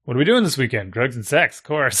What are we doing this weekend? Drugs and sex, of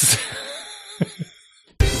course.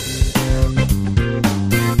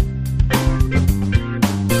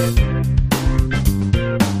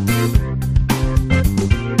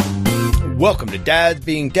 Welcome to Dads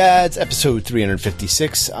Being Dads, episode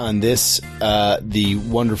 356 on this, the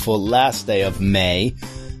wonderful last day of May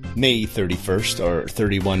 31st, or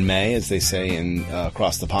 31 May, as they say in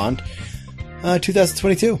across the pond,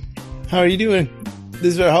 2022. How are you doing?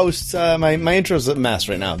 This is our host. My intro's a mess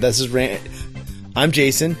right now. This is I'm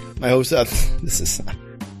Jason, my host. This is.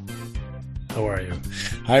 How are you?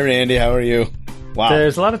 Hi, Randy. How are you? Wow.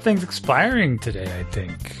 There's a lot of things expiring today, I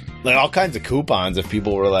think. Like all kinds of coupons if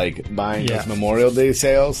people were like buying those Memorial Day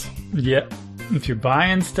sales. Yeah. If you're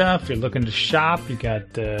buying stuff, you're looking to shop, you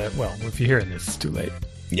got, well, if you're hearing this, it's too late.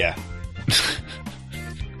 Yeah.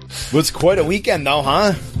 Was quite a weekend though,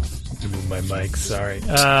 huh? To move my mic, sorry.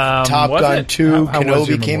 Top Gun 2, how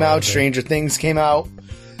Kenobi came out, Stranger Things came out,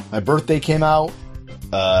 my birthday came out.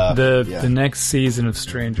 The next season of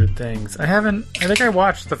Stranger Things. I think I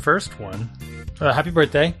watched the first one. Happy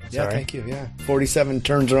birthday. Yeah, thank you. Yeah. 47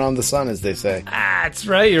 turns around the sun, as they say. Ah, that's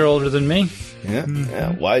right. You're older than me. Yeah. Mm-hmm.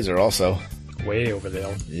 Yeah. Wiser also. Way over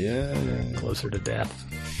there. Yeah. Closer to death.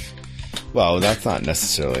 Well, that's not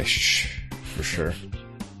necessarily for sure.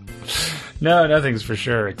 No, nothing's for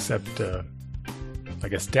sure except, I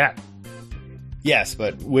guess, death. Yes,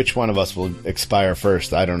 but which one of us will expire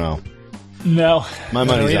first? I don't know. No. My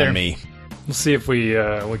money's on me. We'll see if we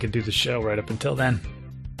can do the show right up until then.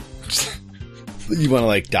 You want to,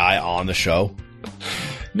 like, die on the show?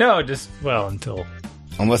 No, until...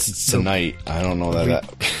 Unless it's tonight. I don't know that...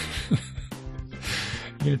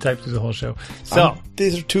 You're going to type through the whole show. So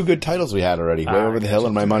these are two good titles we had already. Way Over the Hill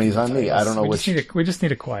and My Money's on Me. I don't know which... We just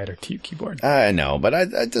need a quieter keyboard. I know, but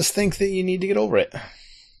I just think that you need to get over it.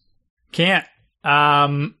 Can't.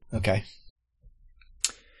 Okay.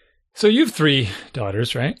 So you have 3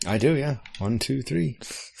 daughters, right? I do, yeah. 1, 2, 3.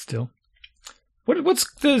 Still. What's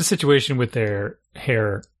the situation with their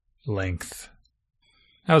hair length?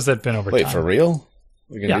 How's that been over time? Wait, for real?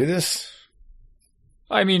 We're going to do this?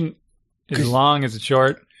 I mean, is it long? Is it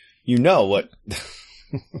short? You know what?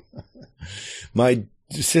 my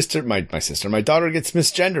daughter gets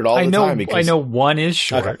misgendered all the time. Because I know one is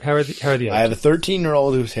short. Okay. How are the others? I have a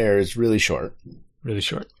 13-year-old whose hair is really short. Really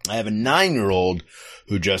short. I have a 9-year-old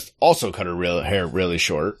who just also cut her hair really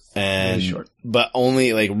short, but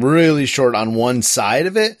only like really short on one side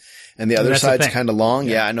of it, and the other side's kind of long.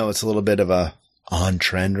 Yeah, I know it's a little bit of a on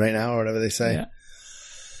trend right now, or whatever they say. Yeah.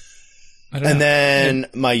 And then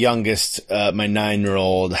my youngest, my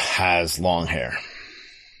 9-year-old, has long hair.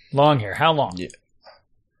 Long hair? How long? Yeah.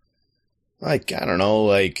 Like, I don't know,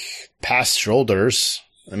 like past shoulders.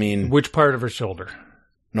 I mean, which part of her shoulder?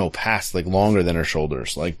 No, past, like longer than her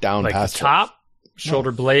shoulders, like down like past the top.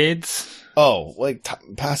 Shoulder blades? Oh, like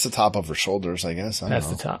past the top of her shoulders, I guess. Past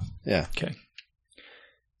the top. Yeah. Okay.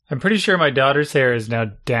 I'm pretty sure my daughter's hair is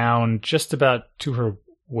now down just about to her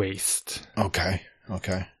waist. Okay.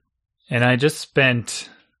 And I just spent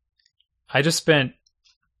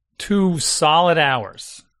 2 solid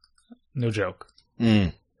hours, no joke,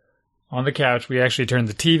 on the couch. We actually turned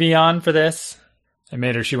the TV on for this. I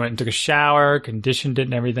made her, she went and took a shower, conditioned it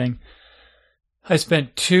and everything. I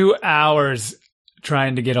spent 2 hours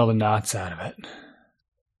trying to get all the knots out of it.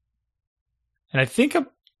 And I think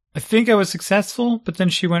I was successful, but then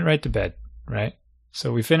she went right to bed, right?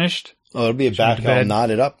 So we finished. Oh, it'll be back all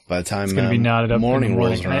knotted up by the time it's going to be knotted up morning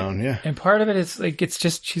rolls around, yeah. And part of it is like, it's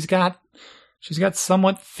just, she's got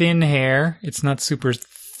somewhat thin hair. It's not super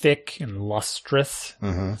thick and lustrous.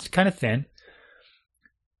 Uh-huh. It's kind of thin.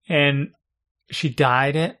 And she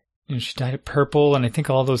dyed it. And she dyed it purple, and I think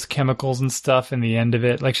all those chemicals and stuff in the end of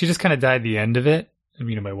it. Like, she just kind of dyed the end of it. I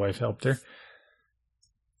mean, my wife helped her.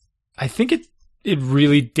 I think it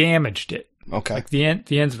really damaged it. Okay. Like, the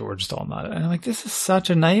ends of it were just all knotted. And I'm like, this is such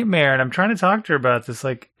a nightmare. And I'm trying to talk to her about this.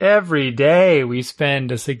 Like, every day we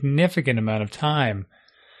spend a significant amount of time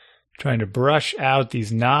trying to brush out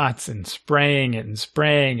these knots and spraying it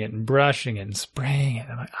and brushing it and spraying it.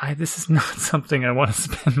 I'm like, this is not something I want to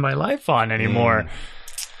spend my life on anymore.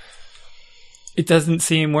 It doesn't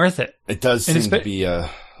seem worth it. It does seem to be a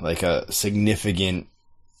significant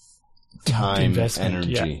time, investment,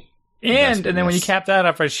 energy. Yeah. And then when you cap that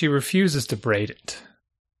off, she refuses to braid it.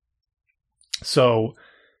 So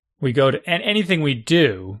we go to, and anything we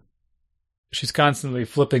do, she's constantly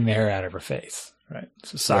flipping the hair out of her face. Right.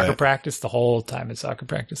 So soccer practice, the whole time in soccer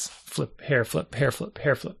practice, hair flip. Can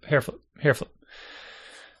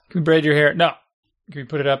we braid your hair? No. Can we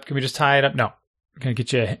put it up? Can we just tie it up? No. Can I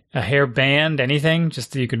get you a hair band? Anything?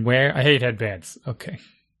 Just that you can wear? I hate headbands. Okay.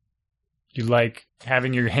 You like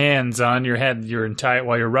having your hands on your head your entire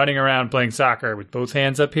while you're running around playing soccer with both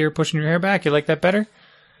hands up here, pushing your hair back. You like that better?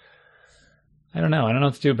 I don't know. I don't know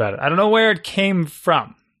what to do about it. I don't know where it came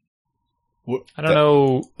from. I don't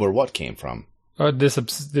know where what came from. Or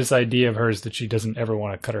this idea of hers that she doesn't ever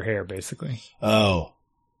want to cut her hair, basically. Oh,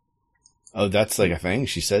 that's like a thing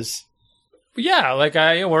she says. Yeah, like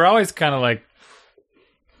we're always kind of like,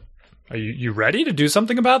 are you ready to do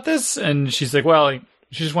something about this? And she's like, well,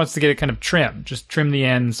 she just wants to get it kind of trimmed, just trim the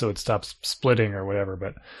end so it stops splitting or whatever.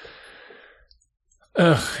 But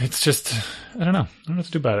it's just, I don't know. I don't know what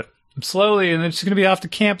to do about it. I'm slowly, and then she's going to be off to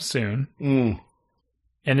camp soon. Mm.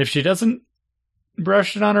 And if she doesn't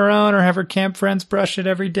brush it on her own or have her camp friends brush it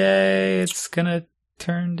every day, it's going to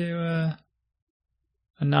turn to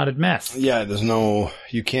a knotted mess. Yeah,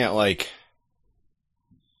 you can't like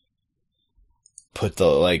put the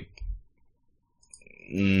like,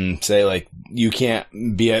 say like you can't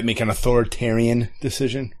make an authoritarian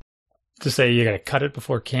decision. To say you got to cut it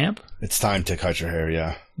before camp? It's time to cut your hair,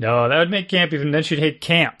 yeah. No, that would make camp even, then she'd hate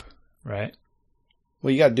camp, right?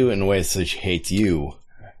 Well, you got to do it in a way so she hates you.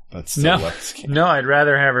 But still no, I'd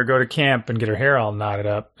rather have her go to camp and get her hair all knotted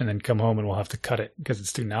up and then come home and we'll have to cut it because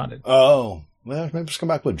it's too knotted. Oh, well, maybe just come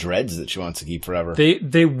back with dreads that she wants to keep forever.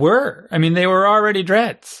 They were. I mean, they were already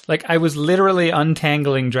dreads. Like, I was literally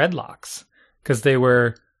untangling dreadlocks because it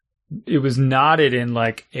was knotted in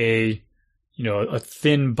like a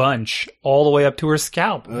thin bunch all the way up to her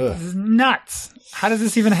scalp. Like, this is nuts. How does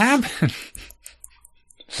this even happen?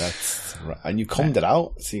 That's right. And you combed it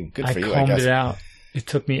out? See, good for you, I guess. I combed it out. It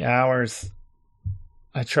took me hours.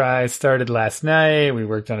 I started last night. We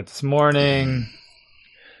worked on it this morning.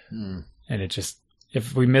 And it just,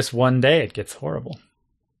 if we miss one day, it gets horrible.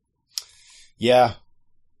 Yeah.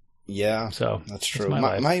 Yeah. So that's true. The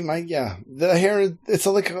hair,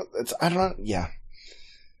 I don't know. Yeah.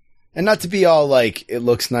 And not to be all like, it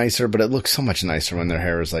looks nicer, but it looks so much nicer when their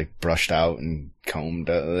hair is like brushed out and combed,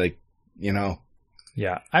 Yeah.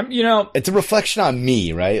 It's a reflection on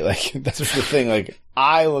me, right? Like, that's the thing. Like,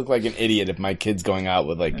 I look like an idiot if my kid's going out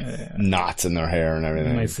with like knots in their hair and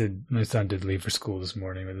everything. My son did leave for school this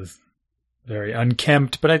morning with his very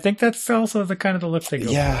unkempt, but I think that's also the kind of the look they go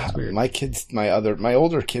for. Yeah. My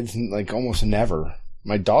older kids, like almost never.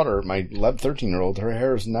 My daughter, my 13-year-old, her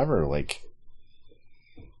hair is never like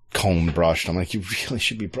comb brushed. I'm like, you really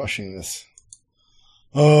should be brushing this.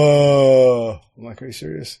 Oh, I'm like, are you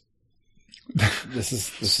serious? This is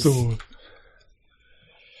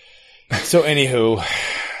so anywho.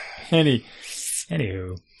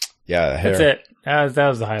 Yeah, hair. That's it. That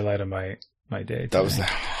was the highlight of my day today. That was the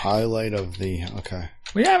highlight of the okay.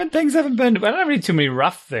 Things haven't been, I don't have any too many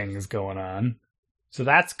rough things going on. So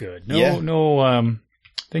that's good. No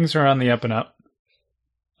things are on the up and up.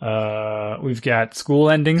 We've got school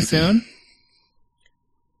ending soon.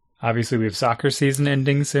 Obviously, we have soccer season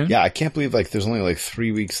ending soon. Yeah, I can't believe there's only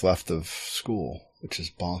 3 weeks left of school, which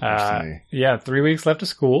is bonkers to me. Yeah, 3 weeks left of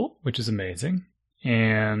school, which is amazing.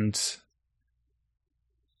 And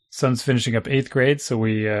son's finishing up 8th grade, so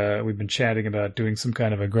we've been chatting about doing some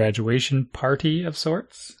kind of a graduation party of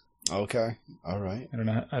sorts. Okay, all right. I don't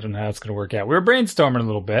know how it's going to work out. We were brainstorming a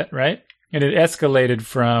little bit, right? And it escalated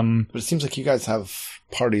from. But it seems like you guys have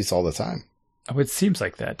parties all the time. Oh, it seems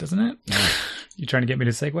like that, doesn't it? Yeah. You trying to get me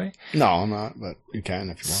to segue? No, I'm not, but you can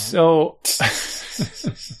if you want. So,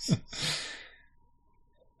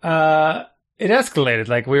 it escalated.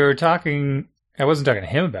 Like, we were talking, I wasn't talking to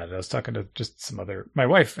him about it. I was talking to just my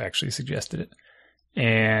wife actually suggested it.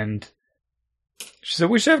 And she said,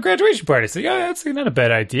 we should have a graduation party. I said, yeah, that's not a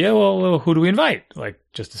bad idea. Well, who do we invite? Like,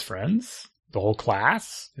 just his friends? The whole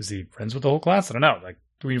class? Is he friends with the whole class? I don't know. Like,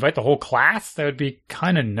 do we invite the whole class? That would be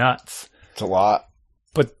kind of nuts. It's a lot.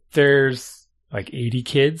 But there's 80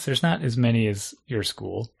 kids. There's not as many as your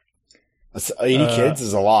school. 80 kids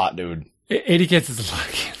is a lot, dude. 80 kids is a lot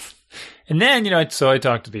of kids. And then, so I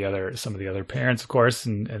talked to some of the other parents, of course,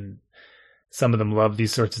 and some of them love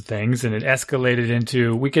these sorts of things. And it escalated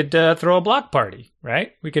into, we could throw a block party,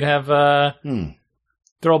 right? We could have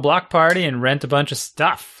throw a block party and rent a bunch of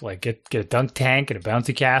stuff. Like get a dunk tank and a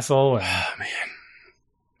bouncy castle. And... Oh, man.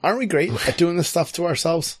 Aren't we great at doing this stuff to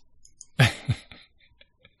ourselves?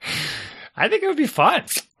 I think it would be fun.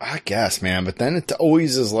 I guess, man. But then it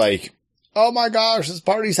always is like, oh my gosh, this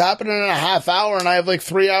party's happening in a half hour and I have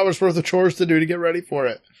 3 hours worth of chores to do to get ready for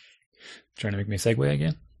it. Trying to make me segue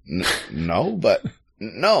again? No, but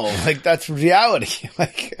no, that's reality.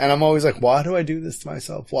 And I'm always like, why do I do this to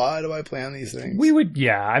myself? Why do I plan these things? We would,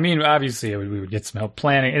 yeah. I mean, obviously we would get some help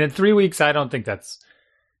planning. And in 3 weeks, I don't think that's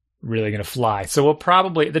really going to fly. So we'll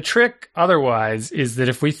probably, the trick otherwise is that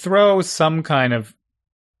if we throw some kind of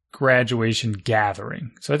graduation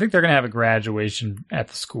gathering. So I think they're going to have a graduation at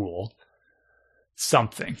the school.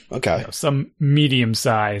 Something. Okay. You know, some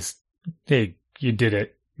medium-sized, hey, you did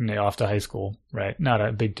it, and they off to high school, right? Not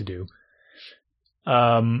a big to-do.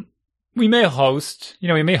 We may host,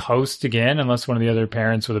 again, unless one of the other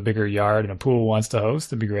parents with a bigger yard and a pool wants to host.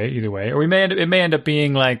 That'd be great either way. Or it may end up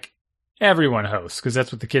being like everyone hosts, because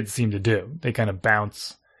that's what the kids seem to do. They kind of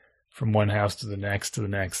bounce from one house to the next,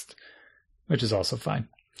 which is also fine.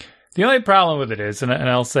 The only problem with it is, and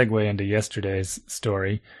I'll segue into yesterday's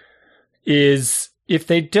story, is if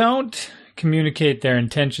they don't communicate their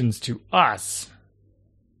intentions to us,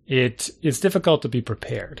 it is difficult to be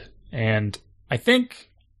prepared. And I think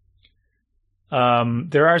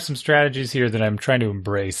there are some strategies here that I'm trying to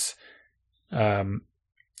embrace. You'd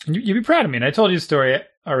be proud of me. And I told you the story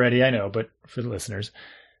already, I know, but for the listeners.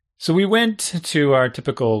 So we went to our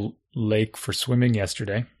typical lake for swimming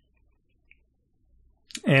yesterday.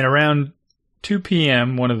 And around 2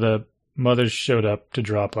 p.m., one of the mothers showed up to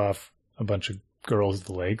drop off a bunch of girls at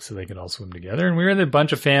the lake so they could all swim together. And a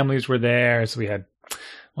bunch of families were there. So we had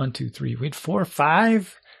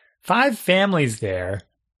 5 families there.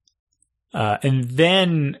 And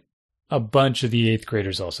then a bunch of the 8th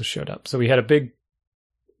graders also showed up. So we had a big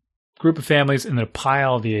group of families, and then a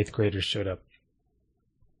pile of the 8th graders showed up.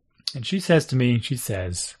 And she says to me,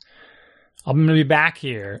 I'm going to be back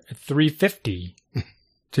here at 3:50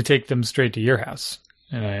 to take them straight to your house.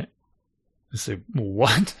 And I said,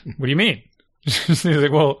 what? What do you mean? She's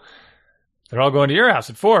like, well, they're all going to your house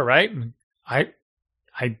at 4, right? And I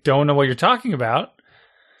don't know what you're talking about.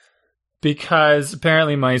 Because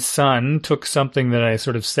apparently my son took something that I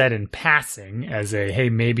sort of said in passing as hey,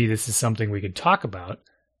 maybe this is something we could talk about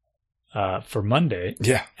for Monday.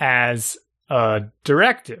 Yeah. As a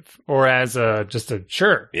directive or as just a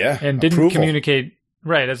sure. Yeah. And didn't approval. Communicate.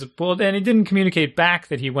 Right. And he didn't communicate back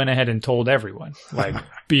that he went ahead and told everyone, like,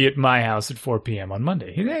 be at my house at 4 p.m. on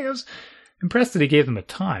Monday. I was impressed that he gave them a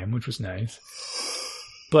time, which was nice.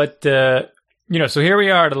 But, so here we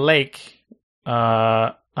are at a lake.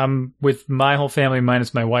 I'm with my whole family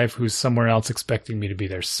minus my wife, who's somewhere else expecting me to be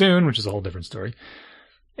there soon, which is a whole different story.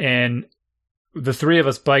 And the 3 of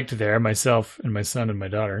us biked there, myself and my son and my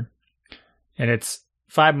daughter. And it's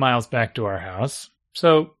 5 miles back to our house.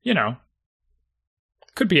 So,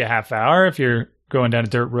 could be a half hour if you're going down a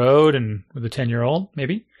dirt road and with a 10-year-old,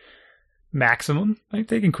 maybe. Maximum. Like,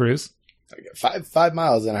 they can cruise. 5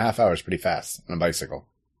 miles in a half hour is pretty fast on a bicycle.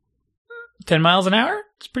 10 miles an hour?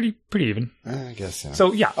 It's pretty even. I guess, yeah.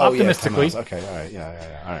 So, yeah, optimistically. Yeah, okay, all right,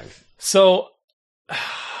 yeah, all right. So,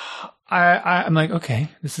 I'm like, okay,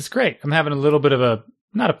 this is great. I'm having a little bit of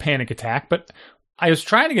not a panic attack, but I was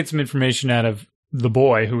trying to get some information out of the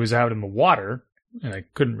boy who was out in the water, and I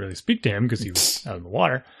couldn't really speak to him because he was out in the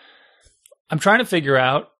water. I'm trying to figure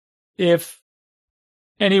out if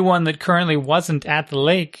anyone that currently wasn't at the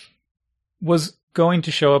lake was going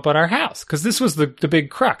to show up at our house, because this was the big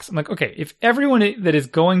crux. I'm like, okay, if everyone that is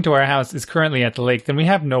going to our house is currently at the lake, then we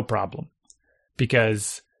have no problem,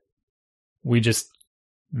 because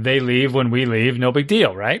they leave when we leave, no big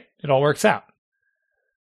deal, right? It all works out.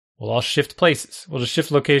 We'll all shift places. We'll just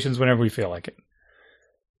shift locations whenever we feel like it.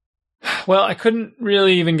 Well, I couldn't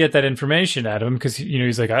really even get that information out of him because,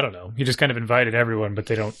 he's like, I don't know. He just kind of invited everyone, but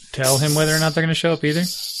they don't tell him whether or not they're going to show up either.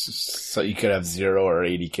 So you could have 0 or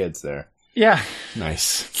 80 kids there. Yeah.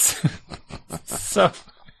 Nice. So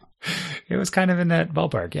it was kind of in that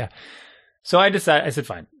ballpark, yeah. So I said,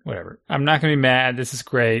 fine, whatever. I'm not going to be mad. This is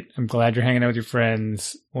great. I'm glad you're hanging out with your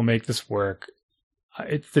friends. We'll make this work.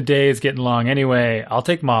 The day is getting long anyway. I'll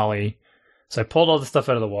take Molly. So I pulled all the stuff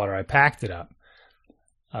out of the water. I packed it up.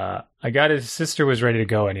 His sister was ready to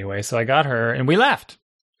go anyway, so I got her, and we left.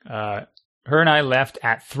 Her and I left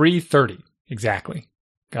at 3:30 exactly.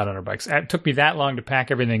 Got on our bikes. It took me that long to pack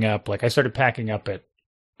everything up. Like, I started packing up at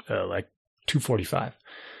 2:45,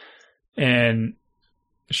 and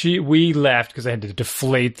we left because I had to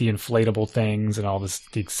deflate the inflatable things and all the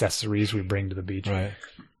accessories we bring to the beach. Right.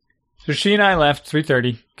 So she and I left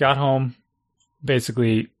 3:30. Got home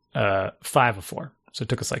basically 5:04. So it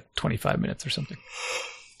took us like 25 minutes or something.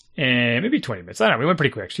 And maybe 20 minutes. I don't know. We went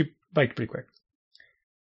pretty quick. She biked pretty quick.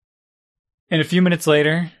 And a few minutes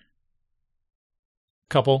later, a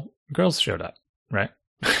couple girls showed up, right?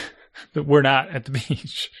 That were not at the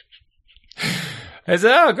beach. I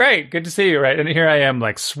said, oh, great. Good to see you, right? And here I am,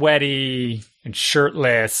 like, sweaty and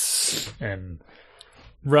shirtless and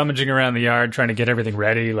rummaging around the yard trying to get everything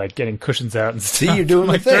ready, like getting cushions out and stuff. See, you're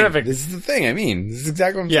doing the thing. Terrific. This is the thing. I mean, this is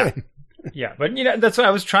exactly what I'm saying. Yeah, but that's what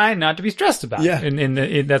I was trying not to be stressed about. Yeah. And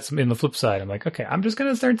that's in the flip side. I'm like, okay, I'm just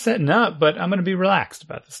going to start setting up, but I'm going to be relaxed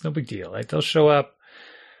about this. No big deal. Right? They'll show up.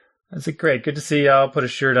 I was like, great, good to see you. I'll put a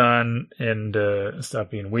shirt on and stop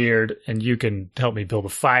being weird. And you can help me build a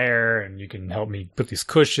fire, and you can help me put these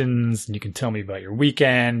cushions, and you can tell me about your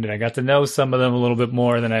weekend. And I got to know some of them a little bit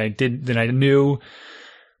more than I knew,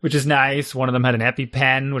 which is nice. One of them had an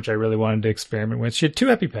EpiPen, which I really wanted to experiment with. She had 2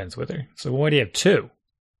 EpiPens with her. So why do you have 2?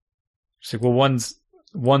 She's like, well,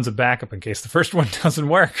 one's a backup in case the first one doesn't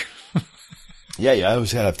work. Yeah, I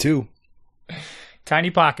always gotta have 2. Tiny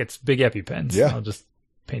pockets, big EpiPens. Yeah. I'll just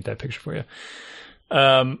paint that picture for you.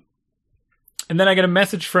 And then I get a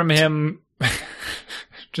message from him.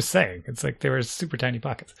 Just saying. It's like they were super tiny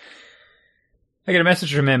pockets. I get a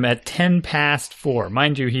message from him at 4:10.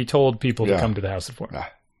 Mind you, he told people to come to the house at 4.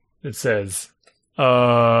 It says,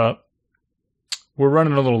 we're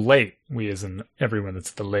running a little late. We, as in everyone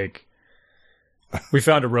that's at the lake. We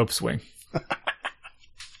found a rope swing.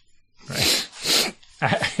 Right.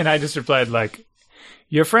 And I just replied like,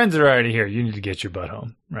 your friends are already here. You need to get your butt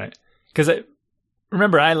home, right? Because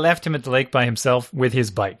remember, I left him at the lake by himself with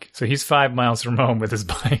his bike. So he's 5 miles from home with his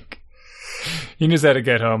bike. He knows how to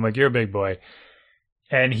get home. Like, you're a big boy.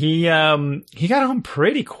 And he got home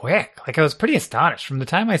pretty quick. Like, I was pretty astonished. From the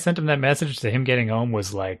time I sent him that message to him getting home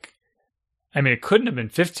was like, I mean, it couldn't have been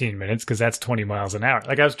 15 minutes because that's 20 miles an hour.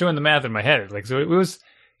 Like, I was doing the math in my head. Like, so it was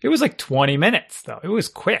like 20 minutes though. It was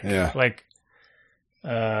quick. Yeah. Like,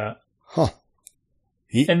 huh.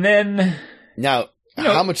 And then now,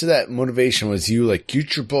 how much of that motivation was you like,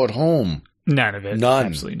 get your butt home? None of it. None.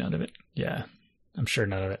 Absolutely none of it. Yeah. I'm sure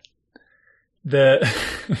none of it.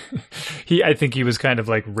 I think he was kind of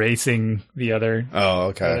like racing the other. Oh,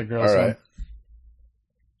 okay. Other girls.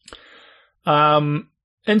 All right.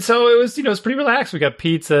 And so it was pretty relaxed. We got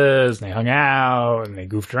pizzas and they hung out and they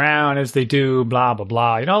goofed around as they do, blah, blah,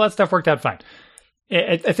 blah. All that stuff worked out fine.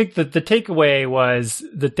 I think that the takeaway was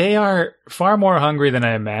that they are far more hungry than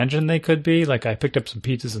I imagined they could be. Like, I picked up some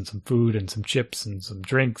pizzas and some food and some chips and some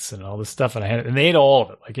drinks and all this stuff, and and they ate all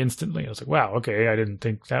of it like instantly. I was like, wow, okay, I didn't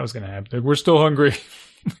think that was going to happen. Like, we're still hungry.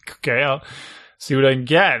 Like, okay, I'll see what I can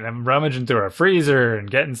get. And I'm rummaging through our freezer and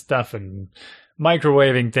getting stuff and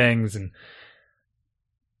microwaving things. And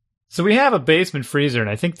so we have a basement freezer, and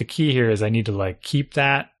I think the key here is I need to like keep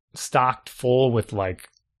that stocked full with like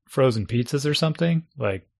frozen pizzas or something,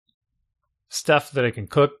 like stuff that I can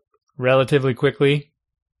cook relatively quickly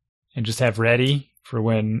and just have ready for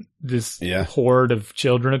when this horde of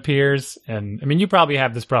children appears. And I mean, you probably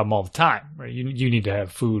have this problem all the time, right? You need to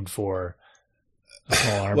have food for a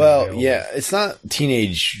small army. Well, available. yeah, it's not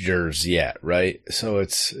teenagers yet, right? So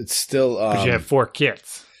it's still. But you have 4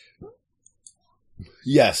 kids.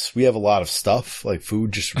 Yes, we have a lot of stuff like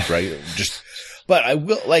food, just right, But I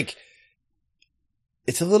will like.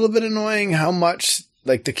 It's a little bit annoying how much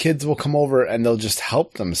like the kids will come over and they'll just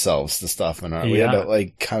help themselves to stuff, and we had to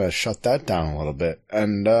like kind of shut that down a little bit.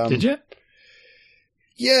 And did you?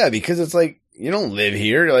 Yeah, because it's like you don't live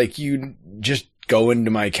here. Like you just go into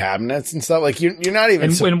my cabinets and stuff. Like you're not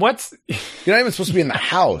even. You're not even supposed to be in the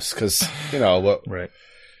house because what right.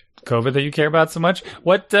 COVID that you care about so much.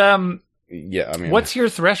 What? Yeah, I mean, what's your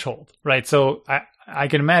threshold, right? So I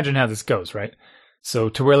can imagine how this goes, right? So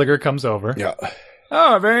Terwilliger comes over. Yeah.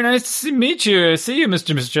 Oh, very nice to meet you. See you,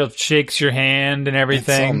 Mr. Mitchell. Shakes your hand and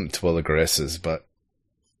everything. Some Twilligerisses, but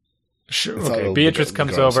sure. Okay. Beatrice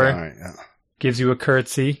comes over, right, gives you a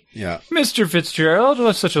curtsy. Yeah. Mr. Fitzgerald,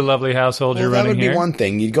 what such a lovely household you're running here. That would be one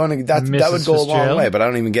thing. You'd go that would go a long way, but I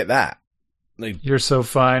don't even get that. Like, you're so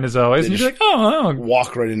fine as always. And you're like, oh,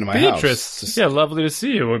 walk right into my Beatrice. house. Yeah, lovely to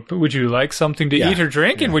see you. Would you like something to eat or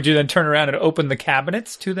drink? And would you then turn around and open the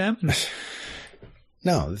cabinets to them?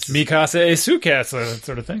 No, this is Mikasa is Sukasa, that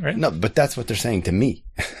sort of thing, right? No, but that's what they're saying to me.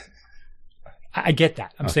 I get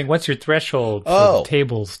that. I'm saying, what's your threshold for the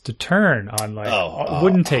tables to turn on? Like, it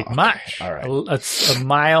wouldn't take much. All right. A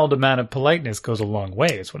mild amount of politeness goes a long way,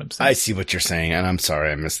 is what I'm saying. I see what you're saying, and I'm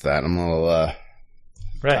sorry I missed that. I'm a little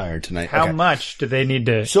tired tonight. How much do they need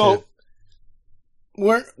to? So,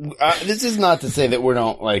 this is not to say that we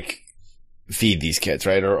don't like feed these kids,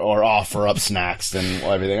 right? Or offer up snacks and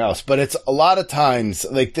everything else. But it's a lot of times,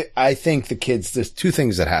 like, I think the kids, there's 2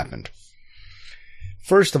 things that happened.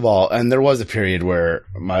 First of all, and there was a period where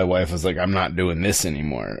my wife was like, I'm not doing this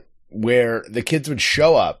anymore, where the kids would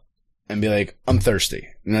show up and be like, I'm thirsty.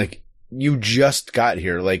 And like, you just got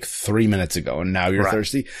here like 3 minutes ago and now you're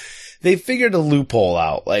thirsty. They figured a loophole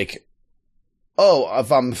out. Like, oh,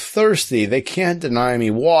 if I'm thirsty, they can't deny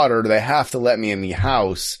me water. They have to let me in the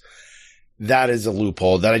house. That is a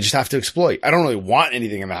loophole that I just have to exploit. I don't really want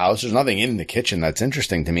anything in the house. There's nothing in the kitchen that's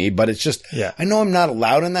interesting to me, but it's just, I know I'm not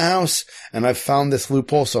allowed in the house and I've found this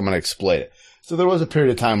loophole, so I'm going to exploit it. So there was a period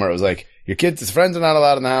of time where it was like, your kids' friends are not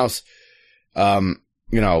allowed in the house.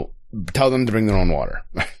 tell them to bring their own water,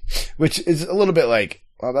 which is a little bit like,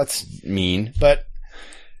 well, that's mean, but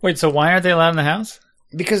Wait, so why aren't they allowed in the house?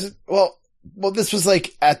 because, well, this was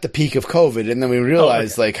like at the peak of COVID, and then we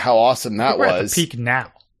realized like how awesome that We're was. at the peak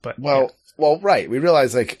now, but Well, well, right. We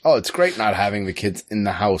realized like, oh, it's great not having the kids in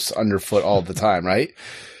the house underfoot all the time, right?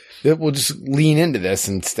 We'll just lean into this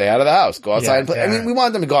and stay out of the house, go outside and play. I mean, we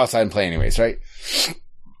want them to go outside and play anyways, right?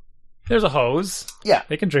 there's a hose. Yeah.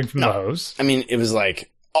 They can drink from the hose. I mean, it was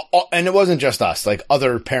like, and it wasn't just us. Like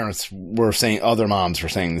other parents were saying, other moms were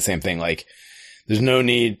saying the same thing. Like, there's no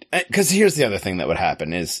need. Because here's the other thing that would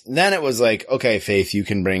happen is then it was like, okay, Faith, you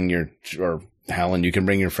can bring or Helen, you can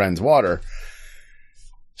bring your friend's water.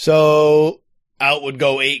 So out would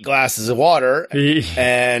go 8 glasses of water.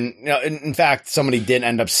 And, you know, in fact, somebody did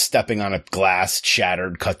end up stepping on a glass,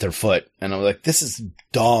 shattered, cut their foot. And I was like, this is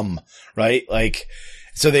dumb, right? Like,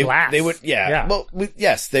 so they would, yeah. Well,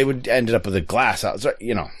 yes, they would ended up with a glass out.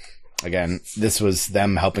 You know, again, this was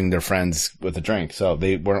them helping their friends with a drink. So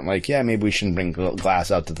they weren't like, yeah, maybe we shouldn't bring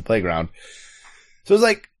glass out to the playground. So it was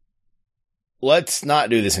like, let's not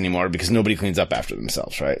do this anymore because nobody cleans up after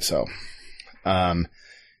themselves, right? So,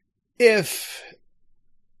 if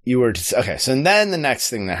you were to, okay, so then the next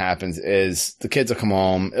thing that happens is the kids will come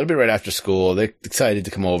home. It'll be right after school. They're excited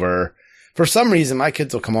to come over. For some reason, my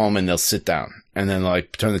kids will come home and they'll sit down and then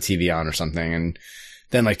like turn the TV on or something. And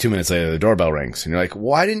then like 2 minutes later, the doorbell rings and you're like,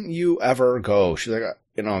 why didn't you ever go? She's like,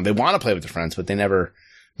 you know, they want to play with their friends, but they never,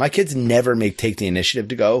 my kids never take the initiative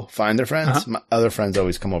to go find their friends. Uh-huh. My other friends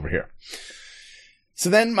always come over here. So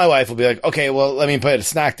then my wife will be like, okay, well, let me put a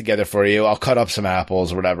snack together for you. I'll cut up some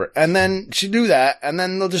apples or whatever. And then she'll do that. And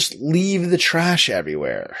then they'll just leave the trash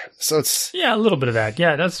everywhere. So it's... Yeah, a little bit of that.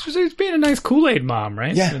 Yeah, that's just being a nice Kool-Aid mom,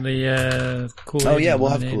 right? Yeah. The Kool-Aid. Oh, yeah, we'll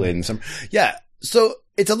have Kool-Aid in some... Yeah. So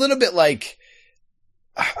it's a little bit like...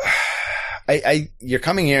 you're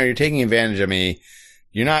coming here, you're taking advantage of me.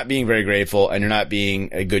 You're not being very grateful and you're not being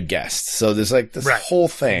a good guest. So there's like this whole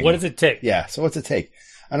thing. What does it take? Yeah. So what's it take?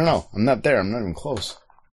 I don't know. I'm not there. I'm not even close.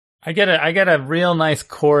 I get a real nice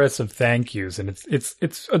chorus of thank yous, and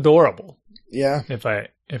it's adorable. Yeah. If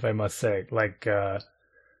I must say, like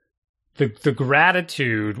the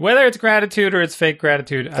gratitude, whether it's gratitude or it's fake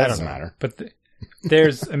gratitude, I don't know. Doesn't matter. But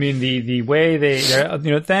there's, I mean, the way they're,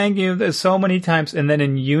 you know, thank you. There's so many times, and then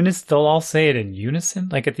in unison, they'll all say it in unison,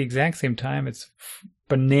 like at the exact same time. It's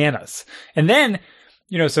bananas. And then,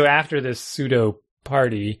 you know, so after this pseudo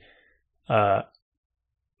party,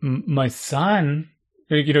 my son,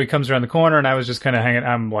 you know, he comes around the corner and I was just kind of hanging.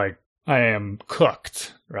 I'm like, I am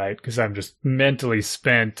cooked, right? Because I'm just mentally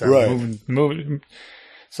spent. I'm moving.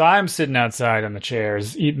 So I'm sitting outside on the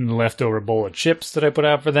chairs, eating the leftover bowl of chips that I put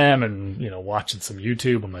out for them and, you know, watching some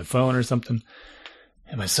YouTube on my phone or something.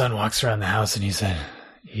 And my son walks around the house and he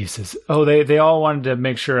says, oh, they all wanted to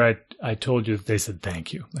make sure I told you. They said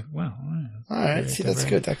thank you. Like, wow. All right. See, that's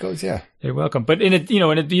good. That goes, yeah. You're welcome. But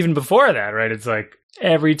even before that, right? It's like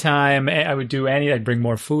every time I would do I'd bring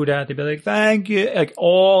more food out. They'd be like, thank you. Like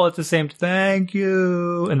all at the same time, thank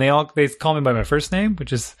you. And they call me by my first name,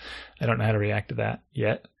 which is, I don't know how to react to that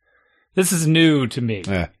yet. This is new to me.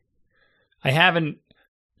 Yeah. I haven't,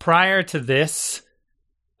 prior to this,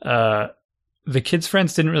 the kids'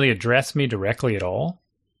 friends didn't really address me directly at all.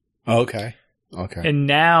 Okay. And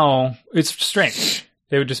now it's strange.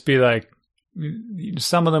 They would just be like,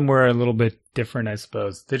 some of them were a little bit different, I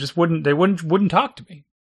suppose. They just wouldn't talk to me.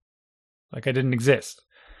 Like I didn't exist.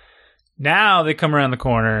 Now they come around the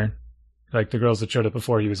corner, like the girls that showed up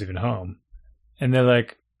before he was even home. And they're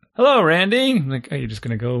like, hello, Randy. I'm like, oh, you're just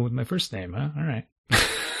going to go with my first name, huh? All right.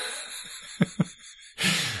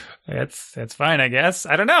 That's fine, I guess.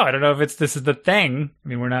 I don't know. I don't know if this is the thing. I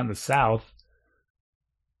mean, we're not in the South.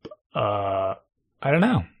 I don't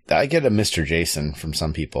know. I get a Mr. Jason from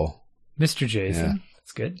some people. Mr. Jason. Yeah.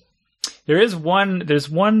 That's good. There's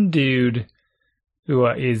one dude who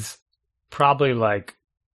is probably like,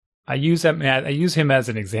 I use him as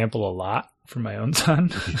an example a lot for my own son,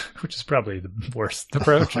 which is probably the worst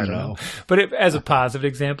approach. I don't know. But as a positive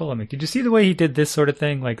example, I'm like, did you see the way he did this sort of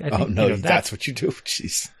thing? Like, I think, no, you know, that's what you do.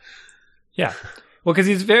 Jeez. Yeah. Well, because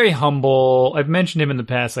he's very humble. I've mentioned him in the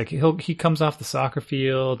past. Like he comes off the soccer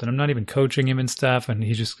field, and I'm not even coaching him and stuff. And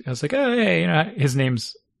I was like, oh, hey, you know, his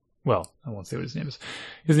name's, well, I won't say what his name is.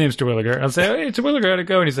 His name's Terwilliger. I'll say, oh, hey, Terwilliger, how'd it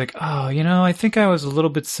go? And he's like, oh, you know, I think I was a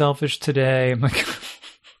little bit selfish today. I'm like, are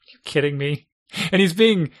you kidding me? And he's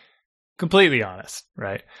being completely honest,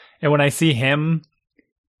 right? And when I see him,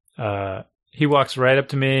 he walks right up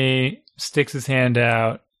to me, sticks his hand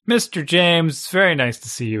out. Mr. James, it's very nice to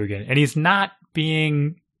see you again. And he's not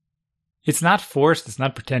it's not forced, it's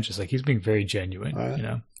not pretentious. Like he's being very genuine, you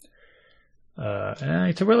know?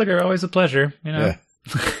 Terwilliger, always a pleasure. You know,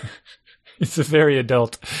 he's a very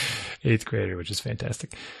adult 8th grader, which is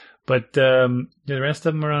fantastic. But the rest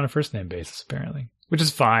of them are on a first name basis, apparently, which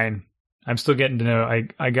is fine. I'm still getting to know.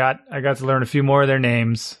 I got to learn a few more of their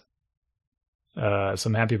names, so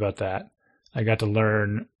I'm happy about that. I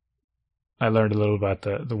learned a little about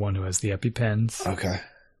the one who has the EpiPens. Okay.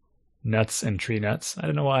 Nuts and tree nuts. I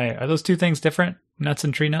don't know why. Are those two things different? Nuts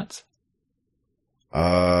and tree nuts?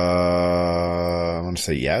 I want to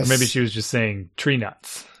say yes. Or maybe she was just saying tree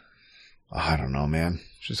nuts. I don't know, man.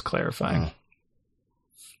 Just clarifying.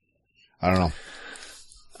 I don't know.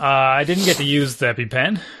 I didn't get to use the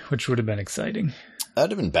EpiPen, which would have been exciting.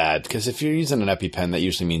 That'd have been bad, because if you're using an EpiPen, that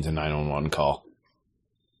usually means a 911 call.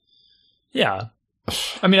 Yeah.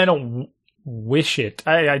 I mean, I don't wish it.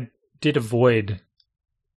 I did avoid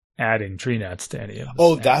adding tree nuts to any of them.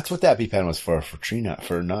 Oh, that's what the EpiPen was for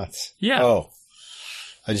for nuts. Yeah. Oh.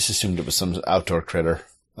 I just assumed it was some outdoor critter.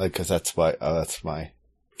 Like, because that's my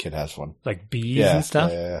kid has one. Like bees and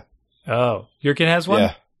stuff? Yeah. Oh, your kid has one?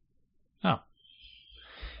 Yeah.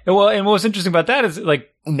 Well, and what's interesting about that is,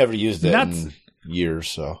 like, I've never used it nuts, in years,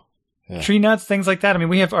 so. Yeah. Tree nuts, things like that. I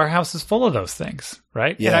mean, our house is full of those things,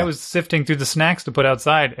 right? Yeah. And I was sifting through the snacks to put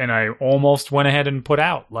outside, and I almost went ahead and put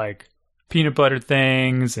out, like, peanut butter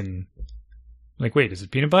things, and, like, wait, is it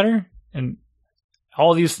peanut butter? And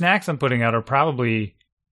all these snacks I'm putting out are probably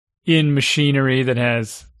in machinery that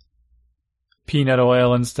has peanut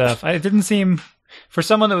oil and stuff. It didn't seem, for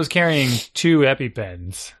someone that was carrying 2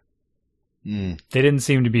 EpiPens, they didn't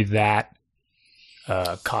seem to be that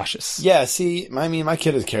cautious. Yeah, see, my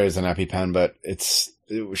kid carries an EpiPen, but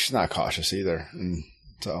she's not cautious either. And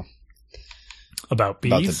so about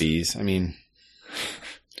bees? About the bees. I mean,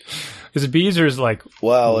 is it bees or is it like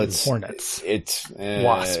it's hornets? It's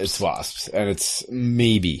wasps. It's wasps, and it's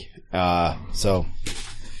maybe. So,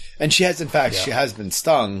 and she has, in fact, she has been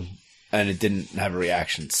stung, and it didn't have a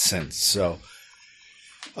reaction since. So,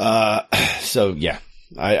 yeah.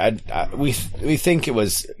 We think it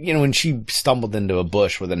was, when she stumbled into a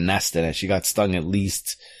bush with a nest in it, she got stung at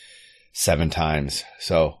least 7 times.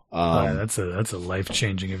 So, that's a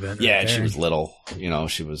life-changing event. Yeah, right and there. she was little,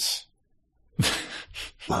 she was,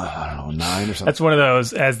 I don't know, 9 or something. That's one of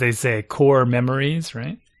those, as they say, core memories,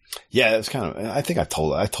 right? Yeah, it was kind of, I think I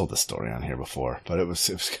told the story on here before, but it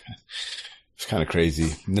was kind of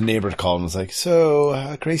crazy. And the neighbor called and was like,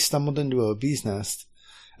 so Grace stumbled into a bee's nest.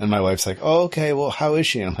 And my wife's like, oh, okay, well, how is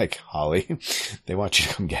she? And I'm like, Holly, they want you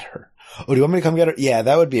to come get her. Oh, do you want me to come get her? Yeah,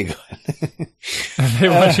 that would be a good one. They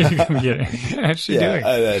want you to come get her. How's she doing?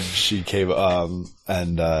 And then she came,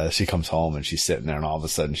 and she comes home and she's sitting there, and all of a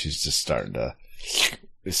sudden she's just starting to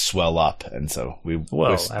swell up. And so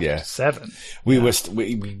after 7.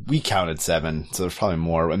 We counted 7, so there's probably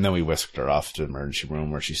more. And then we whisked her off to the emergency room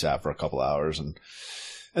where she sat for a couple hours. And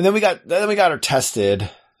then we got her tested.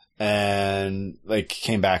 And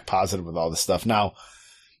came back positive with all this stuff. Now,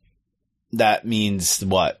 that means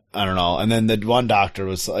what? I don't know. And then the one doctor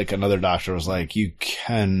was like, another doctor was like, you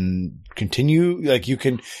can continue,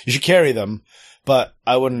 you should carry them, but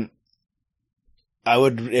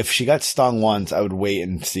if she got stung once, I would wait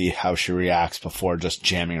and see how she reacts before just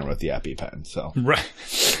jamming her with the EpiPen. So, right.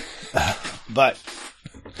 But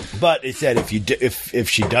it said if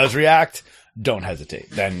she does react, don't hesitate.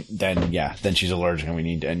 Then she's allergic,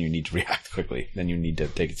 and you need to react quickly. Then you need to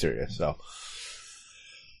take it serious. So,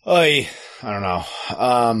 I don't know.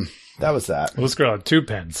 That was that. Well, this girl had 2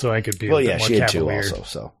 pens, so I could be. Well, a bit yeah, more she had 2 cavalier. also.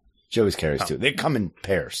 So she always carries 2. They come in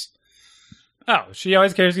pairs. Oh, she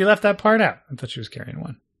always carries. You left that part out. I thought she was carrying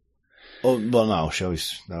 1. Oh well, no. She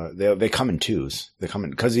always they come in 2s. They come in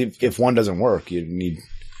because if one doesn't work, you need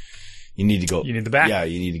to go. You need the back. Yeah,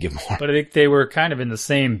 you need to get more. But I think they were kind of in the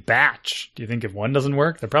same batch. Do you think if one doesn't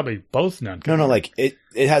work, they're probably both not going to work?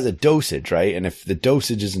 It has a dosage, right? And if the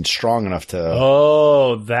dosage isn't strong enough to...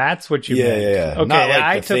 Oh, that's what you meant. Yeah. Okay,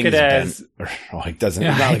 I took it as... doesn't...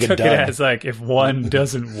 Yeah, not I like took a it dud. as if one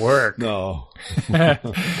doesn't work. No. Yeah,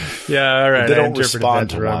 all right. If they I don't interpreted respond that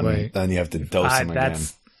to the wrong one, way. then you have to dose them again.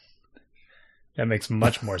 That makes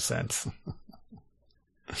much more sense.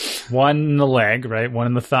 1 in the leg, right? 1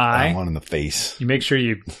 in the thigh. 1 in the face. You make sure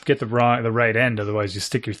you get the right end, otherwise you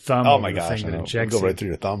stick your thumb Oh over my the gosh, thing that it'll injects go you. right through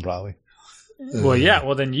your thumb, probably. Well, yeah.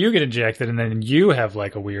 Well, then you get injected, and then you have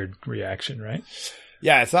a weird reaction, right?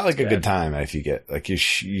 Yeah, it's not a good time if you get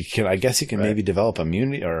you can. I guess you can maybe develop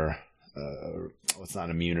immunity or it's not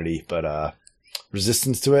immunity, but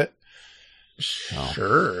resistance to it.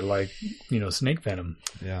 Sure, snake venom.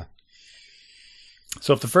 Yeah.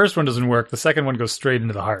 So if the first one doesn't work, the second one goes straight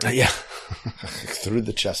into the heart. Yeah, through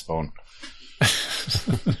the chest bone.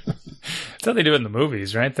 That's how they do it in the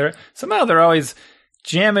movies, right? They're always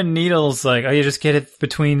jamming needles like, oh, you just get it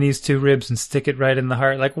between these two ribs and stick it right in the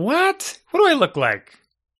heart. Like, what? What do I look like?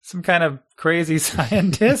 Some kind of crazy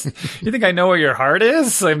scientist? You think I know where your heart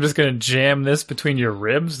is? I'm just going to jam this between your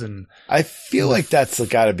ribs? And I feel like that's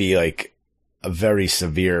got to be like a very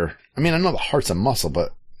severe. I mean, I know the heart's a muscle,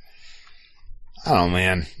 but I don't know,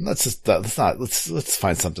 man. Let's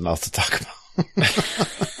find something else to talk about.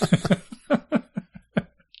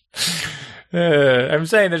 I'm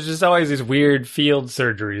saying there's just always these weird field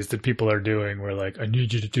surgeries that people are doing where like, I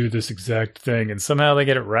need you to do this exact thing, and somehow they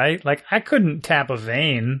get it right. Like, I couldn't tap a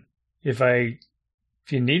vein if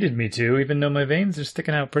you needed me to, even though my veins are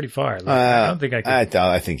sticking out pretty far. Like, I don't think I could.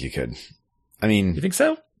 I think you could. I mean, you think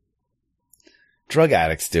so? Drug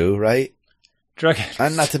addicts do, right? Drug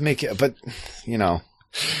addicts. Not to make it, but you know.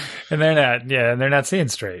 And they're not seeing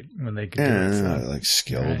straight when they can do it. So. Like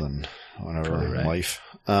skilled right. And whatever in life.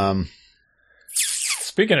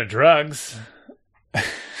 Speaking of drugs, I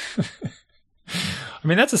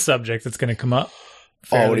mean, that's a subject that's going to come up.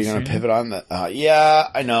 Oh, what are you going to pivot on that? Yeah,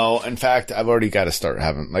 I know. In fact, I've already got to start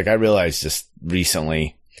having, like, I realized just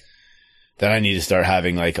recently that I need to start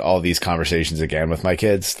having, like, all these conversations again with my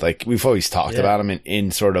kids. Like, we've always talked about them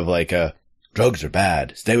in sort of like drugs are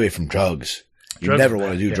bad. Stay away from drugs. You never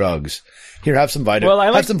want to do drugs. Here, have some vitamins.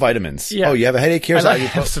 Well, have some vitamins. Yeah. Oh, you have a headache? Here's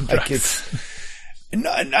have some drugs. No,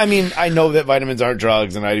 I mean, I know that vitamins aren't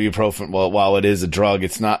drugs and ibuprofen, well, while it is a drug,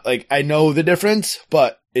 it's not like, I know the difference,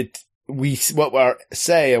 but what our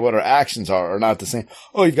actions are not the same.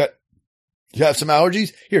 Oh, you have some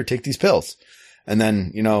allergies? Here, take these pills. And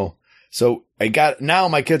then, so now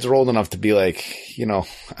my kids are old enough to be like,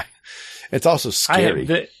 it's also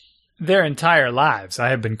scary. Their entire lives,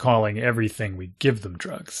 I have been calling everything we give them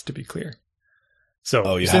drugs, to be clear.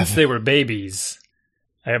 So since they were babies,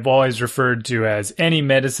 I have always referred to as any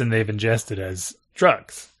medicine they've ingested as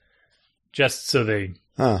drugs. Just so they,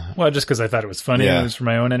 just because I thought it was funny. Yeah. It was for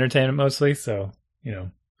my own entertainment mostly. So,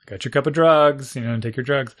 got your cup of drugs, take your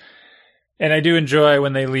drugs. And I do enjoy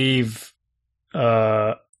when they leave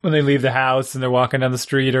the house and they're walking down the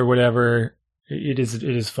street or whatever. It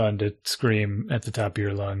is fun to scream at the top of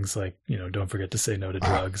your lungs, like, don't forget to say no to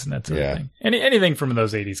drugs and that sort of thing. Anything from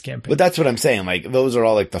those 80s campaigns. But that's what I'm saying. Like, those are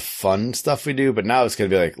all like the fun stuff we do. But now it's going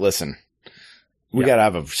to be like, listen, we got to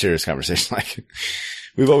have a serious conversation. Like,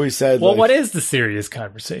 we've always said. Well, what is the serious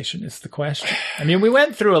conversation is the question. I mean, we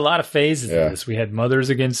went through a lot of phases of this. We had Mothers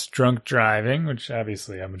Against Drunk Driving, which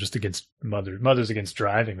obviously I'm just against Mothers Against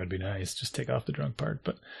Driving would be nice. Just take off the drunk part.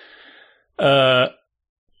 But,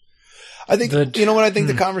 I think, I think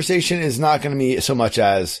the conversation is not going to be so much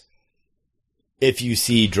as if you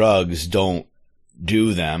see drugs, don't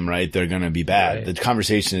do them, right? They're going to be bad. Right. The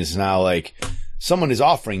conversation is now like someone is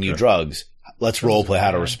offering you drugs. Let's role play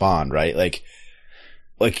how to respond, right? Like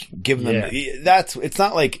give them, it's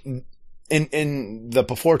not like in the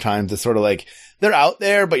before times, it's sort of like they're out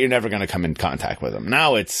there, but you're never going to come in contact with them.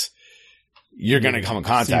 Now you're going to come in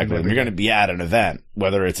contact with them. You're going to be at an event,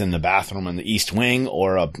 whether it's in the bathroom in the East Wing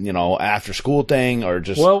or after school thing or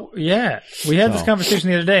just. Well, yeah, we had this conversation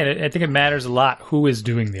the other day, and I think it matters a lot who is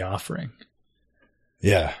doing the offering.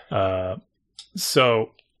 Yeah.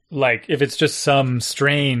 So, like, if it's just some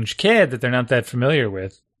strange kid that they're not that familiar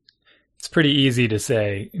with, it's pretty easy to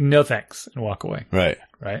say no thanks and walk away. Right.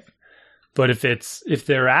 Right. But if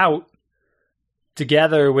they're out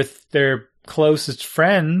together with their closest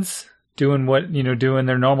friends, doing doing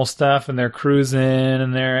their normal stuff, and they're cruising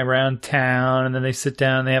and they're around town, and then they sit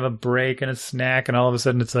down and they have a break and a snack, and all of a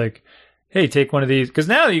sudden it's like, hey, take one of these. Because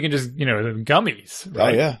now you can just, gummies.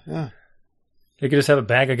 Right? Oh, yeah. They could just have a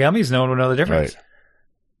bag of gummies. No one would know the difference. Right.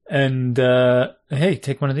 And, hey,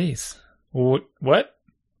 take one of these. What?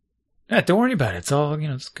 Yeah, don't worry about it. It's all,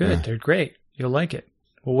 it's good. Yeah. They're great. You'll like it.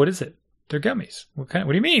 Well, what is it? They're gummies. What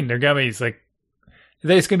do you mean they're gummies? Like,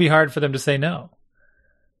 it's going to be hard for them to say no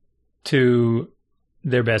to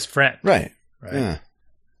their best friend. Right. Yeah.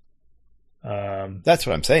 That's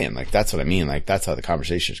what I'm saying. Like, that's what I mean. Like, that's how the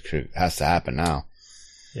conversation has to happen now.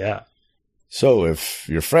 Yeah. So if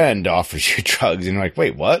your friend offers you drugs and you're like,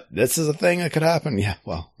 wait, what? This is a thing that could happen? Yeah.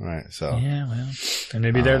 Well, all right. So. Yeah. Well, and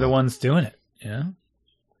maybe they're the ones doing it. Yeah.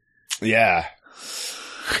 Yeah.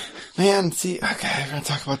 Man, see, okay, we're going to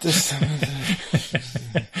talk about this.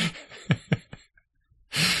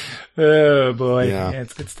 Oh boy, yeah,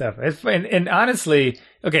 it's good stuff. And honestly,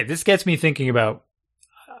 okay, this gets me thinking about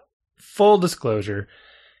full disclosure.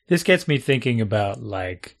 This gets me thinking about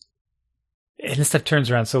and this stuff turns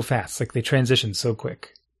around so fast. Like they transition so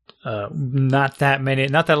quick. Not that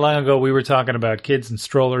long ago, we were talking about kids and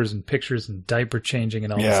strollers and pictures and diaper changing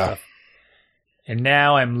and all this stuff. And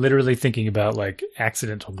now I'm literally thinking about like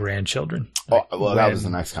accidental grandchildren. Like, that was the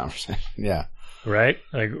next conversation. Yeah. Right?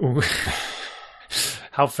 Like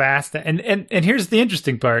how fast and here's the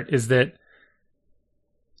interesting part is that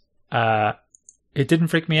it didn't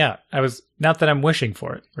freak me out. I was not that I'm wishing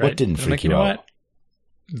for it, right? What didn't freak you out? What?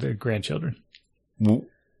 The grandchildren.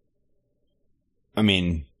 I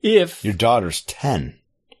mean, if your daughter's 10.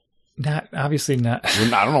 Not obviously not.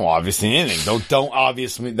 I don't know. Obviously anything. Don't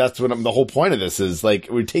obviously. That's what the whole point of this is. Like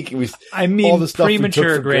we're taking. I mean, all the stuff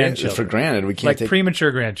premature grandchildren for granted. We can't like take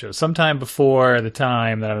premature grandchildren. Sometime before the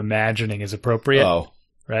time that I'm imagining is appropriate. Oh,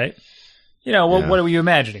 right. You know, what are you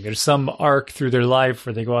imagining? There's some arc through their life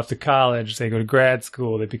where they go off to college, they go to grad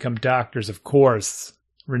school, they become doctors, of course,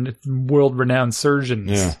 world-renowned surgeons.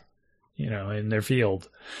 Yeah. You know, in their field,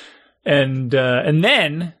 and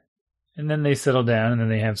then they settle down, and then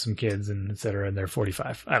they have some kids, and et cetera, and they're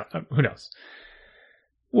 45. I don't know. Who knows?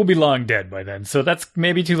 We'll be long dead by then. So that's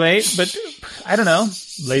maybe too late, but I don't know.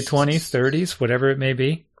 Late 20s, 30s, whatever it may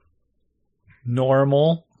be.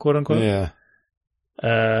 Normal, quote unquote.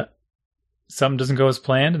 Yeah. Something doesn't go as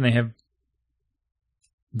planned, and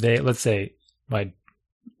let's say my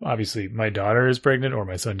daughter is pregnant, or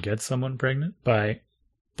my son gets someone pregnant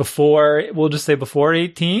we'll just say before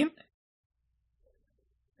 18.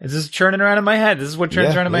 Is this churning around in my head? This is what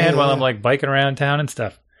churns around in my head while I'm like biking around town and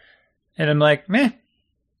stuff. And I'm like, meh.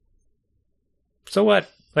 So what?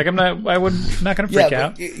 Like I'm not going to freak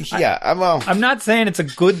out. I'm not saying it's a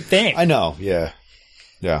good thing. I know. Yeah.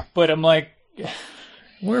 Yeah. But I'm like,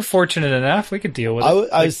 we're fortunate enough. We could deal with it.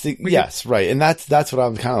 I was thinking, yes, right. And that's what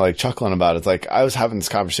I'm kind of like chuckling about. It's like, I was having this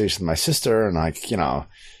conversation with my sister and like, you know,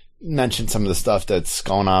 mentioned some of the stuff that's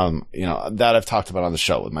going on, you know, that I've talked about on the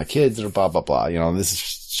show with my kids or blah, blah, blah. You know, this is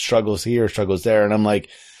struggles here, struggles there. And I'm like,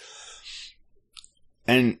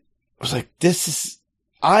 and I was like,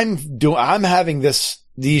 I'm having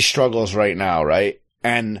these struggles right now. Right.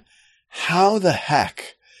 And how the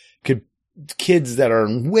heck could kids that are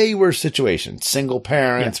in way worse situations, single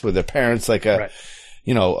parents with their parents, like a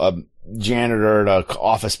janitor at an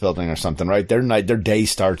office building or something, right? Their day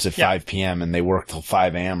starts at 5 p.m. and they work till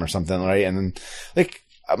 5 a.m. or something, right? And then like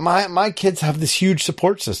my kids have this huge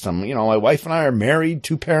support system. You know, my wife and I are married,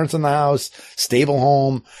 2 parents in the house, stable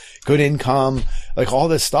home, good income, like all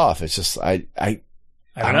this stuff. It's just, I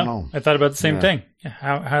don't know. I thought about the same thing.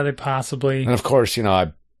 How they possibly, and of course, you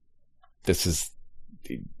know, this is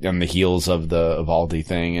on the heels of the Uvalde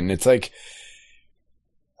thing. And it's like,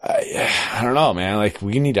 I don't know, man. Like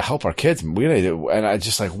we need to help our kids. And I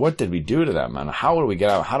just like, what did we do to them? And how do we get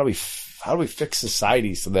out? How do we fix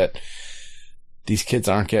society so that these kids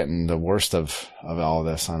aren't getting the worst of all of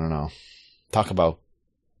this? I don't know. Talk about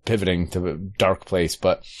pivoting to a dark place,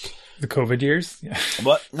 but the COVID years,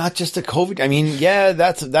 but not just the COVID. I mean,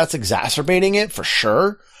 that's exacerbating it for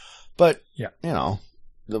sure. But you know,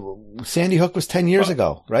 Sandy Hook was 10 years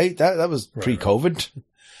ago, right? That was pre-COVID.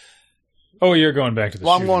 Oh, you're going back to the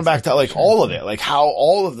I'm going back to like all of it, like how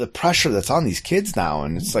all of the pressure that's on these kids now.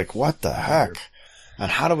 And it's like, what the heck? And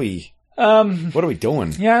how do we, what are we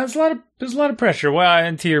doing? Yeah, there's a lot of pressure. Well,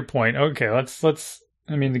 and to your point, okay, let's,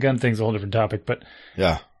 I mean, the gun thing's a whole different topic, but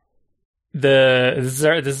this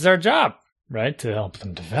is our job, right? To help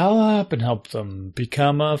them develop and help them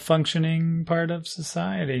become a functioning part of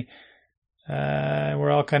society. We're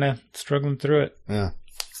all kind of struggling through it. Yeah.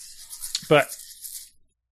 But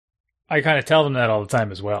I kind of tell them that all the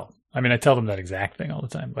time as well. I mean, I tell them that exact thing all the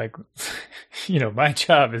time. Like, you know, my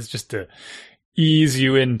job is just to ease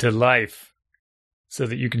you into life so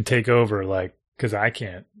that you can take over, like, because I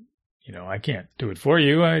can't do it for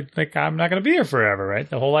you. I'm not going to be here forever, right?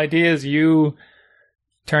 The whole idea is you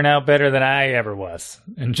turn out better than I ever was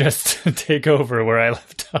and just take over where I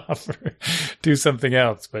left off or do something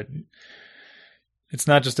else. But it's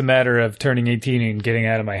not just a matter of turning 18 and getting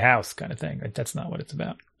out of my house kind of thing. Like, that's not what it's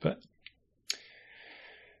about. But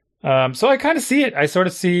so I kind of see it.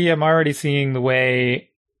 I'm already seeing the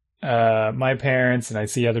way my parents and I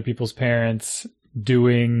see other people's parents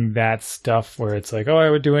doing that stuff where it's like, oh, I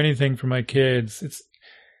would do anything for my kids. It's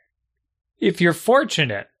if you're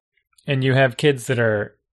fortunate and you have kids that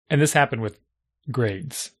are, and this happened with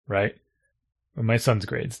grades, right? When my son's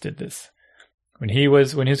grades did this. When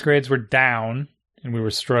his grades were down and we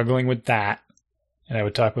were struggling with that, and I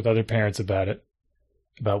would talk with other parents about it.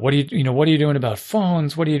 About what are you doing about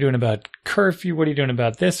phones? What are you doing about curfew? What are you doing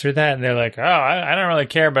about this or that? And they're like, oh, I don't really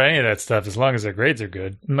care about any of that stuff as long as their grades are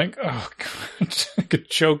good. I'm like, oh, God, I could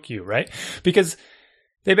choke you, right? Because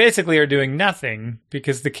they basically are doing nothing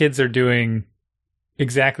because the kids are doing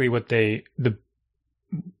exactly what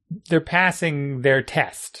they're passing their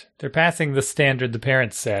test. They're passing the standard the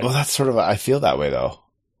parents set. Well, that's sort of, I feel that way though.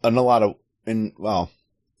 And a lot of,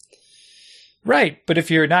 right. But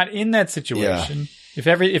if you're not in that situation,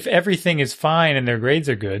 if everything is fine and their grades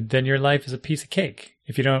are good, then your life is a piece of cake.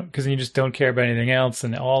 If you don't, because you just don't care about anything else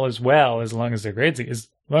and all is well as long as their grades, as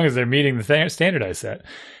long as they're meeting the standard I set.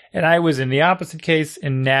 And I was in the opposite case,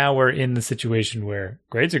 and now we're in the situation where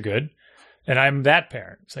grades are good, and I'm that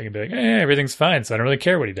parent. So I can be like, everything's fine, so I don't really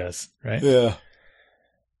care what he does, right? Yeah.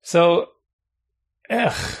 So,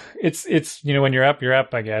 it's when you're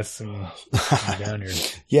up, I guess, and when you're down,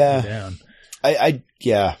 you're down. I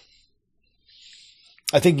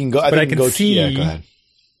think you can go. But I can see. Yeah, go ahead.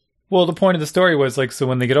 Well, the point of the story was like, so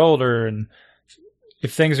when they get older and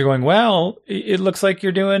if things are going well, it looks like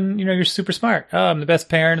you're doing, you're super smart. Oh, I'm the best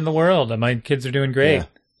parent in the world and my kids are doing great. Yeah.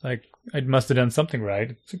 Like, I must have done something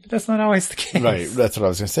right. But that's not always the case. Right. That's what I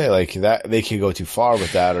was going to say. Like, that they can go too far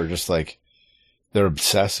with that, or just like they're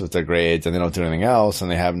obsessed with their grades and they don't do anything else and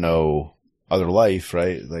they have no other life,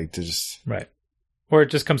 right? Like, to just. Right. Or it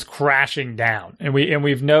just comes crashing down. And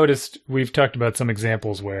we've noticed, we've talked about some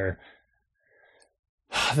examples where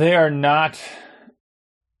they are not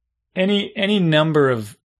any number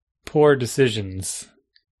of poor decisions.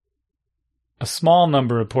 A small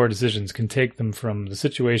number of poor decisions can take them from the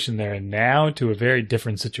situation they're in now to a very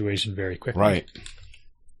different situation very quickly. Right.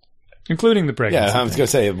 Including the pregnancy. Yeah, I was going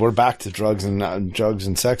to say, we're back to drugs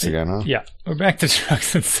and sex again, huh? Yeah, we're back to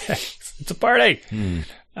drugs and sex. It's a party.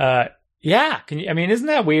 Yeah. Isn't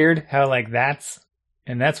that weird how like that's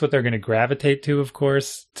what they're going to gravitate to, of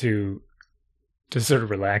course, to sort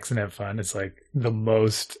of relax and have fun. It's like the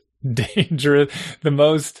most dangerous, the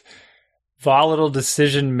most volatile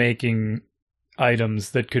decision-making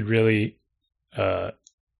items that could really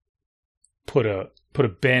put a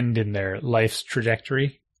bend in their life's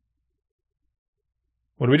trajectory.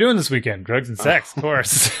 What are we doing this weekend? Drugs and sex, of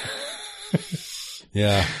course.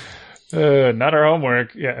 Yeah. Not our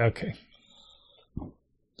homework. Yeah, okay.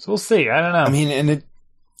 So we'll see. I don't know. I mean, and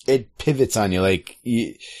it pivots on you. Like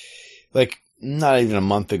not even a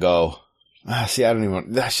month ago. I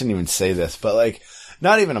shouldn't even say this, but like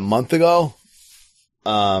not even a month ago.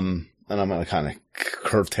 And I'm going to kind of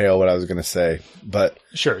curtail what I was going to say, but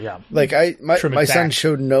sure. Yeah. Like my son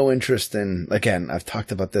showed no interest in, again, I've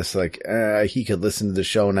talked about this, like, he could listen to the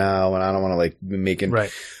show now and I don't want to like be making,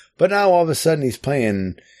 right. But now all of a sudden he's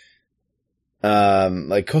playing,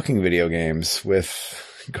 like cooking video games with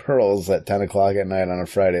girls at 10 o'clock at night on a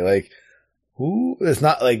Friday. Like, who? It's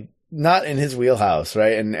not like, not in his wheelhouse,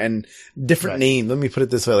 right? And different names. Let me put it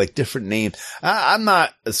this way, like different names. I'm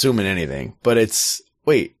not assuming anything, but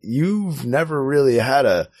wait, you've never really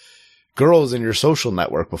had girls in your social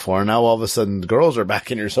network before. Now all of a sudden the girls are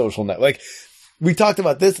back in your social network. Like, we talked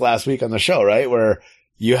about this last week on the show, right? Where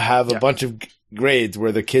you have a bunch of grades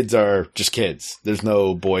where the kids are just kids. There's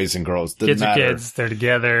no boys and girls. Doesn't kids matter. Are kids. They're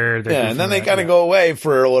together. And then they kind of go away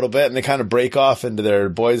for a little bit and they kind of break off into their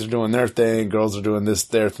boys are doing their thing, girls are doing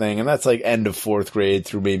their thing. And that's like end of 4th grade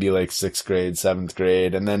through maybe like 6th grade, 7th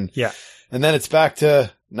grade. And then, and then it's back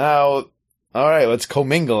to now, all right, let's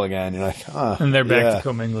commingle again. You're like, and they're back to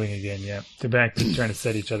commingling again. Yeah. They're back to trying to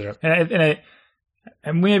set each other up. And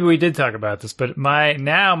maybe we did talk about this, but my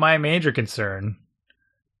major concern,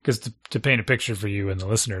 because to paint a picture for you and the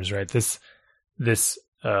listeners, right? This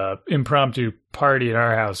impromptu party at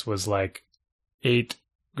our house was like 8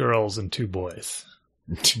 girls and 2 boys.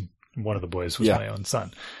 One of the boys was my own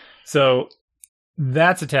son. So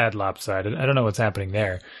that's a tad lopsided. I don't know what's happening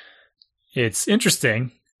there. It's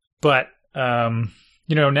interesting, but now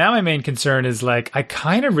my main concern is like, I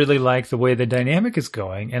kind of really like the way the dynamic is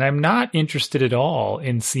going, and I'm not interested at all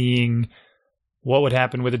in seeing what would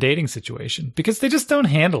happen with a dating situation, because they just don't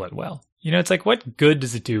handle it well. It's like, what good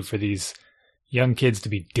does it do for these young kids to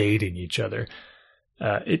be dating each other?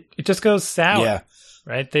 It just goes sour,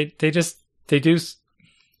 right? They don't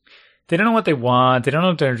know what they want. They don't know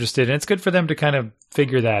what they're interested in. It's good for them to kind of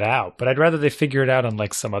figure that out, but I'd rather they figure it out on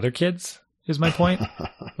like some other kids, is my point.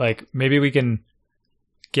 Like, maybe we can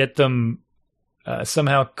get them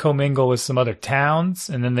somehow commingle with some other towns,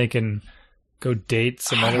 and then they can go date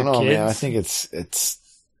some other kids. I don't know, man. I think it's.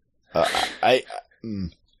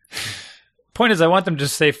 Point is, I want them to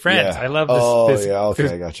stay friends. Yeah. I love this.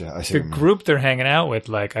 Okay, I gotcha. I see the group they're hanging out with.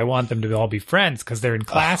 Like, I want them to all be friends because they're in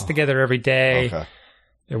class together every day. Okay.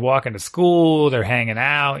 They're walking to school. They're hanging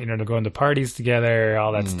out. They're going to parties together.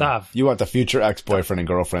 All that stuff. You want the future ex-boyfriend and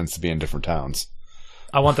girlfriends to be in different towns.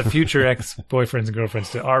 I want the future ex-boyfriends and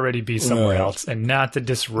girlfriends to already be somewhere else and not to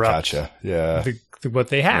disrupt what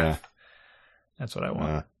they have. Yeah. That's what I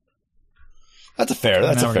want. That's a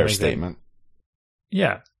fair statement.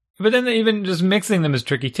 Yeah. But then even just mixing them is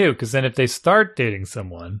tricky too, because then if they start dating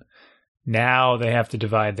someone, now they have to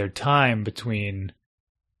divide their time between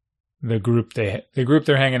the group they're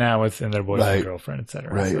hanging out with and their boyfriend, girlfriend,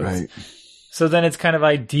 etc. Right. So then it's kind of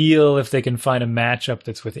ideal if they can find a matchup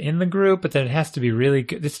that's within the group, but then it has to be really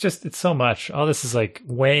good. It's so much. All this is like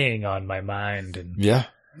weighing on my mind. And yeah,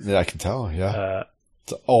 I can tell. Yeah.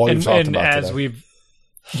 It's all you've talked about as today.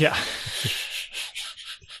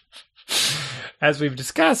 As we've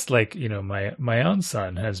discussed, like, my own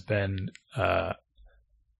son has been a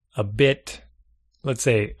bit, let's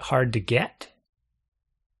say, hard to get.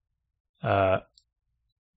 And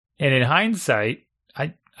in hindsight,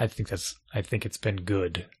 I think it's been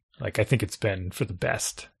good. Like, I think it's been for the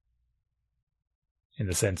best, in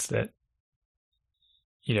the sense that,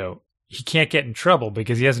 he can't get in trouble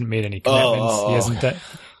because he hasn't made any commitments.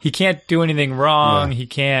 He can't do anything wrong.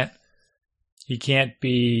 Yeah. He can't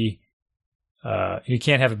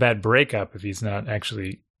have a bad breakup if he's not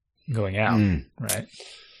actually going out. Right.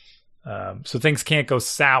 So things can't go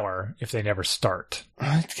sour if they never start.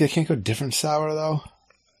 They can't go different sour though.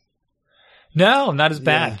 No, not as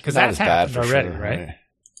bad, because that's happened already, sure, right?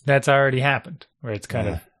 That's already happened, where it's kind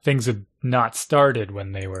of things have not started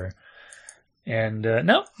when they were, and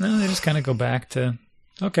no, they just kind of go back to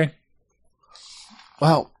okay.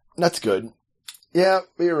 Well, that's good. Yeah,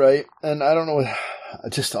 you're right, and I don't know,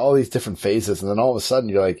 just all these different phases, and then all of a sudden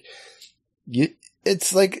you're like,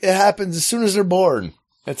 it's like it happens as soon as they're born.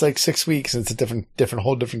 It's like 6 weeks, and it's a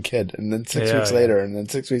whole different kid, and then 6 weeks later, and then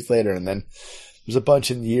 6 weeks later, and then. There's a bunch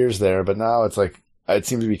of years there, but now it's like it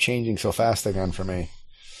seems to be changing so fast again for me.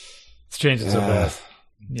 It's changing so fast.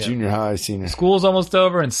 Yeah. Junior high, senior. School's almost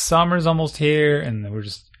over, and summer's almost here, and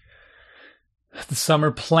the summer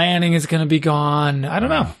planning is going to be gone. I don't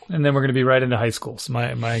know. And then we're going to be right into high school. So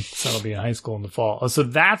my son will be in high school in the fall. So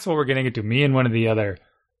that's what we're getting into. Me and one of the other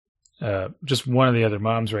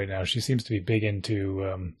moms right now. She seems to be big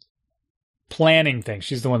into planning things.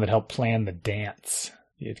 She's the one that helped plan the dance,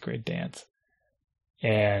 the 8th grade dance.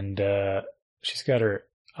 And she's got her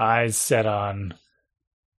eyes set on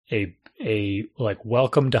a like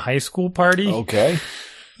welcome to high school party. Okay.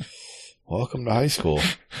 Welcome to high school.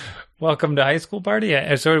 Welcome to high school party.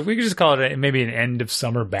 Yeah. So if we could just call it maybe an end of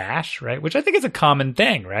summer bash, right? Which I think is a common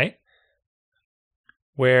thing, right?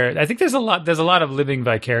 Where I think there's a lot of living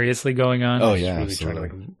vicariously going on. Oh yeah, really trying to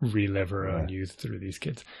like relive her own youth through these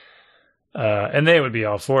kids. And they would be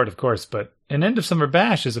all for it, of course. But an end of summer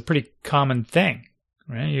bash is a pretty common thing.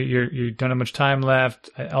 Right, you don't have much time left.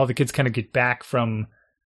 All the kids kind of get back from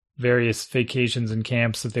various vacations and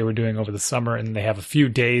camps that they were doing over the summer, and they have a few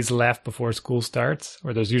days left before school starts,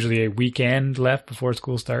 or there's usually a weekend left before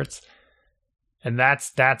school starts, and that's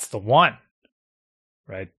the one,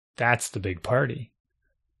 right? That's the big party.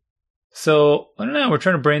 So I don't know. We're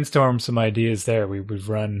trying to brainstorm some ideas there. We've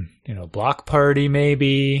run, block party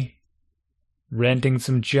maybe, renting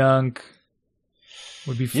some junk.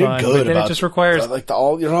 Would be fun, but then it just requires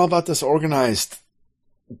you're all about this organized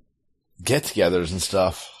get-togethers and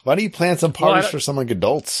stuff. Why don't you plan some parties for some like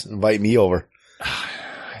adults? Invite me over.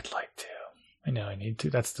 I'd like to. I know I need to.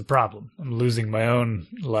 That's the problem. I'm losing my own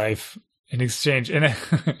life in exchange. Well,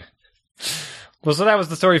 so that was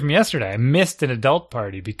the story from yesterday. I missed an adult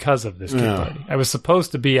party because of this kid party. I was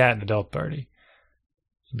supposed to be at an adult party.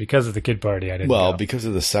 Because of the kid party, I didn't go. Because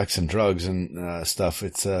of the sex and drugs and stuff,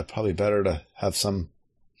 it's probably better to have some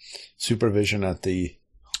supervision at the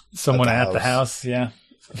house. Yeah.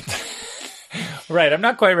 Right. I'm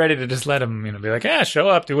not quite ready to just let him, be like, show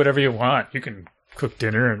up, do whatever you want. You can cook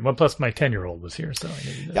dinner. And plus my 10-year-old was here, so I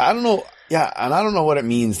needed that. I don't know. Yeah, and I don't know what it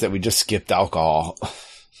means that we just skipped alcohol.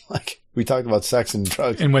 Like we talked about sex and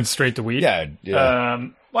drugs and went straight to weed. Yeah.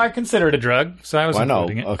 Well, I consider it a drug, so I was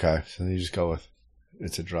including it. Okay, so you just go with.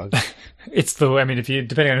 It's a drug.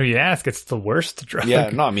 Depending on who you ask, it's the worst drug. Yeah,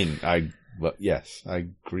 no, yes, I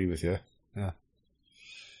agree with you. Yeah.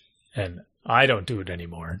 And I don't do it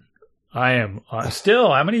anymore. I am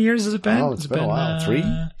still, how many years has it been? Oh, it's been a while. 3?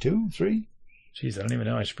 2? 3? Jeez, I don't even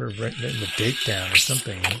know. I should probably write the date down or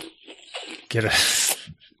something.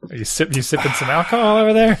 Are you sipping some alcohol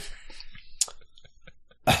over there?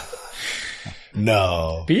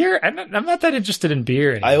 No. Beer? I'm not that interested in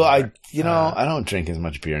beer anymore. I don't drink as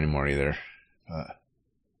much beer anymore either.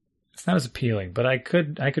 It's not as appealing, but I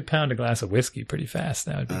could pound a glass of whiskey pretty fast.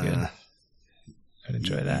 That would be good. I'd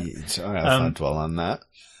enjoy that. Let's not dwell on that.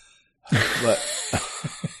 But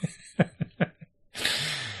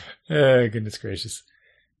oh, goodness gracious.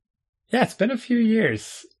 Yeah, it's been a few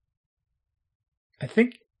years. I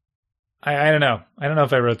think I don't know. I don't know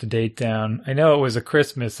if I wrote the date down. I know it was a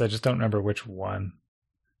Christmas. I just don't remember which one.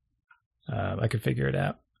 I could figure it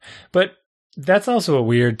out. But that's also a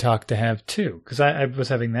weird talk to have too, because I was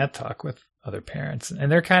having that talk with other parents,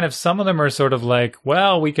 and they're kind of, some of them are sort of like,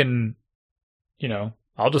 well, we can,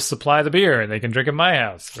 I'll just supply the beer and they can drink at my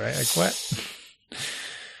house, right? Like, what?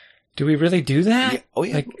 Do we really do that? Yeah. Oh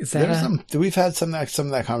yeah. Like, is that we've had some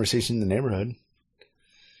of that conversation in the neighborhood,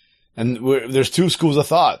 and there's two schools of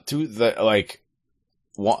thought. Two that like,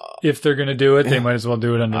 if they're gonna do it, they might as well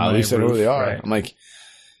do it under my roof. At least I know where they are. Right? I'm like,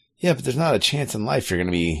 yeah, but there's not a chance in life you're gonna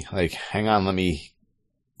be like, hang on, let me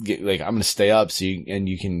get, like, I'm gonna stay up so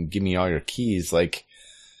you can give me all your keys. Like,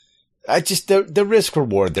 I just the risk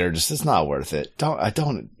reward there just is not worth it.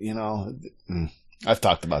 I've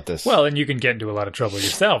talked about this. Well, and you can get into a lot of trouble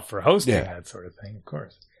yourself for hosting that sort of thing, of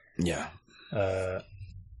course. Yeah.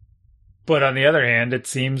 But on the other hand, it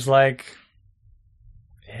seems like,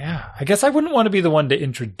 I guess I wouldn't want to be the one to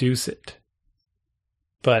introduce it.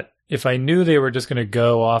 But if I knew they were just going to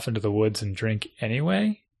go off into the woods and drink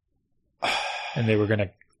anyway, and they were going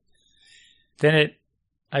to, then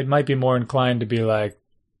I might be more inclined to be like,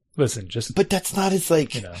 listen, just. But that's not as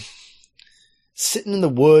like, sitting in the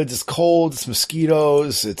woods, it's cold, it's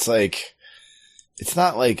mosquitoes, it's like, it's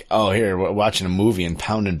not like, oh, here, we're watching a movie and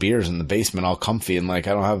pounding beers in the basement all comfy and like,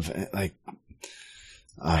 I don't have, like,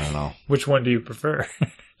 I don't know. Which one do you prefer?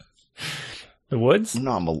 The woods?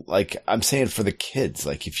 No, I'm saying for the kids,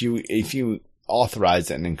 like, if you authorize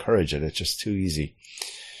it and encourage it, it's just too easy.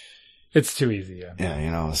 It's too easy, yeah.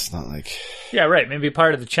 Yeah, it's not like. Yeah, right. Maybe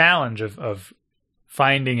part of the challenge of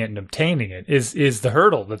finding it and obtaining it is the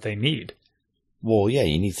hurdle that they need. Well, yeah,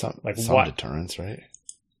 you need some deterrence, right?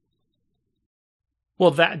 Well,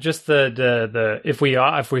 that just the if we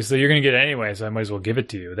so you're going to get it anyway, so I might as well give it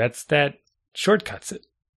to you. That shortcuts it.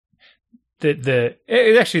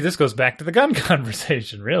 Actually, this goes back to the gun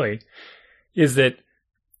conversation. Really, is that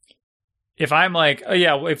if I'm like, oh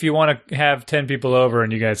yeah, well, if you want to have 10 people over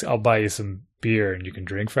and you guys, I'll buy you some beer and you can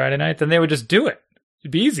drink Friday night, then they would just do it.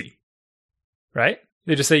 It'd be easy, right?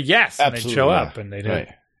 They just say yes, and they'd show up, and they'd. Right.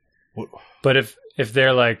 But if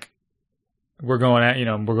they're like, we're going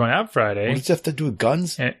out Friday. What does it have to do with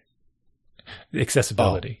guns?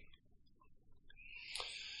 Accessibility. Oh.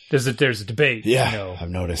 There's a debate. Yeah, I've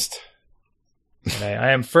noticed. And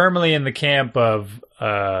I am firmly in the camp of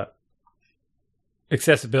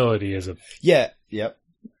accessibility as the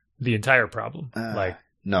entire problem.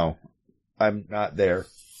 No, I'm not there.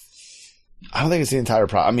 I don't think it's the entire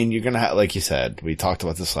problem. I mean, you're gonna have, like you said, we talked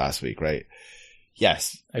about this last week, right?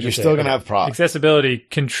 Yes, you're still going to have problems. Accessibility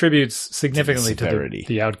contributes significantly to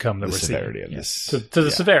the outcome that we're seeing. To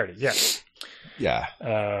the severity, yes. Yeah.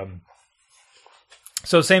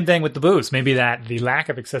 So same thing with the booze. Maybe that the lack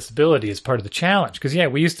of accessibility is part of the challenge. Because,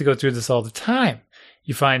 we used to go through this all the time.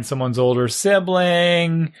 You find someone's older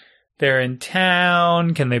sibling, they're in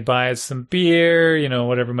town, can they buy us some beer?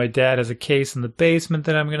 Whatever, my dad has a case in the basement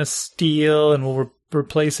that I'm going to steal, and we'll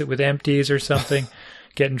replace it with empties or something.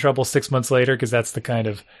 Get in trouble 6 months later, because that's the kind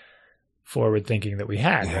of forward thinking that we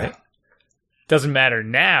had, right? Doesn't matter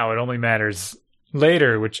now, it only matters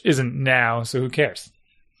later, which isn't now, so who cares?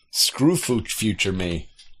 Screw future me.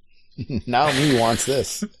 Now me wants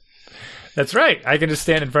this. That's right. I can just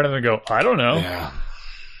stand in front of them and go, I don't know. Yeah.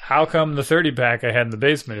 How come the 30-pack I had in the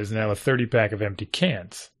basement is now a 30-pack of empty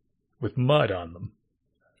cans with mud on them?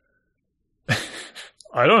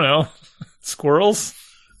 I don't know. Squirrels?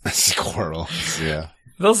 Squirrels, yeah.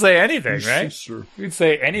 They'll say anything, right? Sure. You'd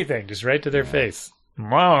say anything, just right to their face.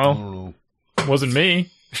 Wow. Wasn't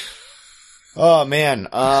me. Oh, man.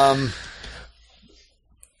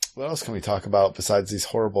 What else can we talk about besides these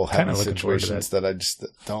horrible heavy situations that I just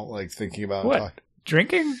don't like thinking about? What?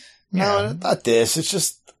 Drinking? No, not this. It's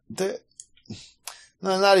just no,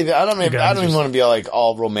 not even. I don't even want to be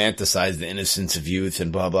all romanticize the innocence of youth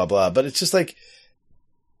and blah blah blah. But it's just like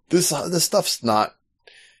this stuff's not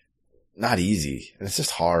easy, and it's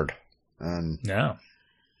just hard. No,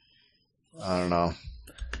 I don't know.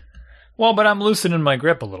 Well, but I'm loosening my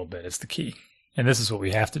grip a little bit. It's the key, and this is what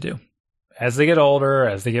we have to do. As they get older,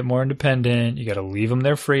 as they get more independent, you got to leave them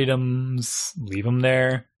their freedoms, leave them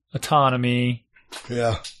their autonomy.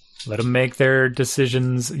 Yeah. Let them make their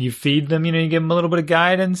decisions. You feed them, you give them a little bit of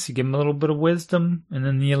guidance, you give them a little bit of wisdom, and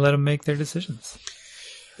then you let them make their decisions.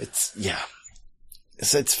 It's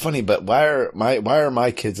funny, but why are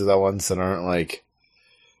my kids the ones that aren't like,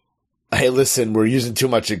 hey, listen, we're using too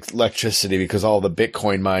much electricity because all the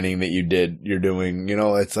Bitcoin mining that you're doing,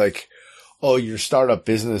 it's like, oh, your startup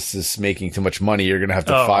business is making too much money. You're going to have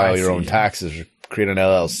to file your own taxes or create an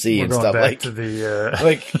LLC and stuff like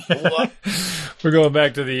that. We're going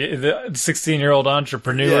back to the 16-year-old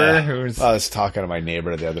entrepreneur who's. I was talking to my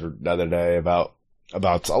neighbor the other day about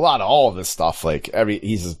about a lot of all of this stuff. Like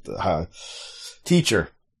he's a teacher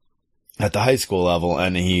at the high school level,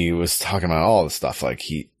 and he was talking about all the stuff. Like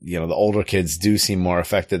the older kids do seem more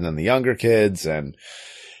affected than the younger kids. And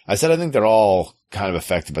I said, I think they're all kind of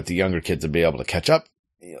affected, but the younger kids will be able to catch up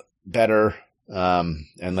better.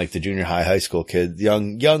 And like the junior high school kids,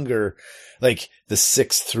 younger, like the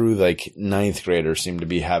 6th through like 9th graders seem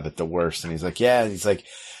to have it the worst. And he's like,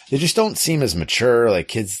 they just don't seem as mature. Like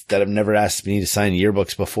kids that have never asked me to sign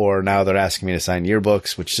yearbooks before. Now they're asking me to sign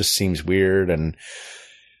yearbooks, which just seems weird. And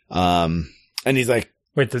he's like,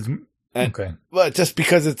 wait, okay. Well, just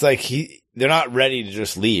because it's like they're not ready to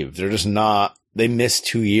just leave. They're just not, they missed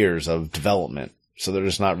 2 years of development. So they're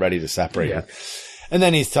just not ready to separate. Yeah. And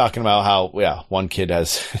then he's talking about how, one kid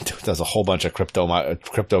does a whole bunch of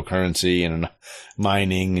cryptocurrency and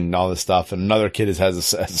mining and all this stuff. And another kid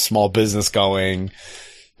has a small business going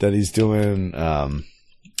that he's doing. I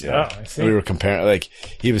see. We were comparing, like,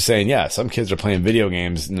 he was saying, some kids are playing video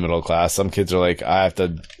games in the middle class. Some kids are like, I have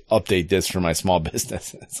to update this for my small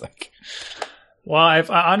business. It's like, well, if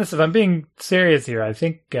I'm being serious here, I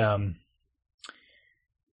think,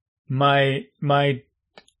 my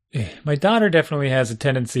daughter definitely has a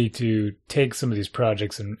tendency to take some of these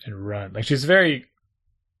projects and run. Like she has a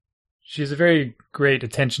very great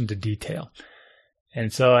attention to detail.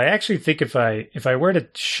 And so I actually think if I were to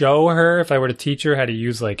teach her how to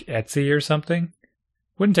use like Etsy or something,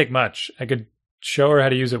 wouldn't take much. I could show her how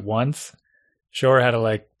to use it once, show her how to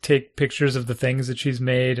like take pictures of the things that she's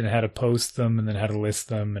made and how to post them and then how to list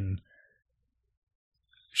them. And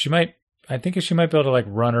I think she might be able to like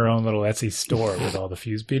run her own little Etsy store with all the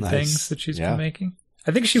fuse bead things that she's been making.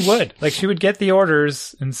 I think she would. Like she would get the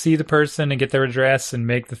orders and see the person and get their address and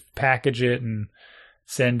package it and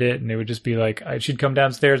send it. And it would just be like, she'd come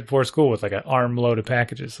downstairs before school with like an armload of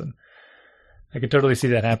packages. And I could totally see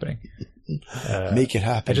that happening. Make it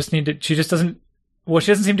happen. She doesn't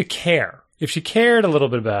seem to care. If she cared a little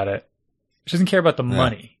bit about it, she doesn't care about the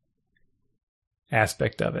money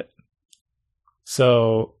aspect of it.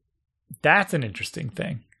 So that's an interesting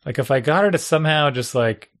thing. Like if I got her to somehow just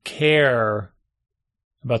like care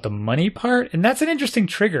about the money part, and that's an interesting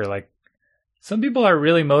trigger. Like some people are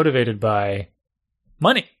really motivated by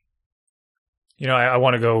money. I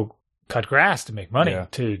want to go cut grass to make money,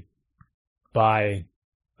 to buy,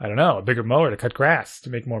 I don't know, a bigger mower to cut grass to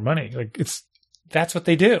make more money. Like that's what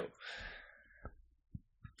they do.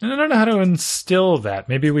 And I don't know how to instill that.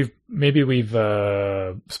 Maybe we've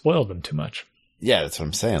spoiled them too much. Yeah, that's what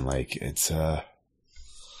I'm saying. Like, it's, I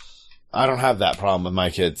don't have that problem with my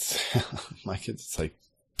kids. My kids, it's like,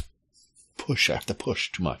 I have to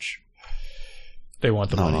push too much. They want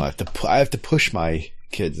the money. No, I have to push my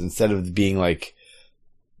kids instead of being like,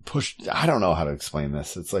 I don't know how to explain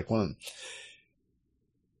this. It's like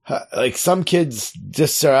like some kids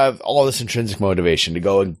just have all this intrinsic motivation to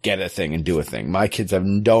go and get a thing and do a thing. My kids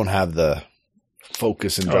don't have the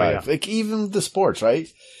focus and drive. Like even the sports,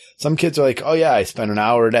 right? Some kids are like, I spend an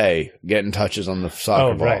hour a day getting touches on the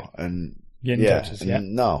soccer ball. And getting touches,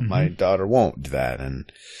 and no, my daughter won't do that.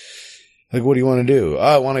 And like, what do you want to do? Oh,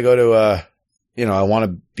 I want to go to, I want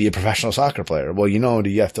to be a professional soccer player. Well, do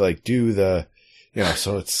you have to like do the,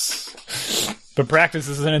 so it's. But practice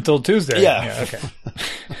isn't until Tuesday. Yeah. Okay.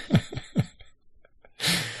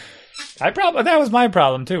 That was my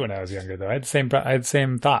problem too when I was younger though. I had the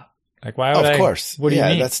same thought. Like, why would I? Of course. What do you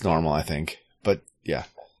mean? That's normal, I think. But yeah.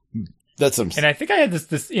 That's what I'm saying. And I think I had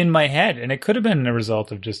this in my head, and it could have been a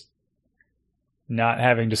result of just not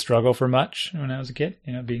having to struggle for much when I was a kid,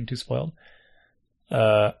 being too spoiled.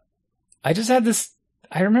 I just had this,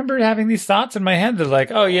 I remember having these thoughts in my head that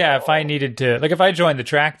like, if I needed to, like if I joined the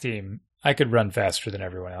track team, I could run faster than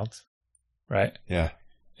everyone else. Right? Yeah.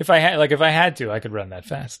 If I had to, I could run that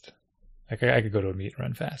fast. Like I could go to a meet and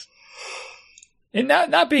run fast. And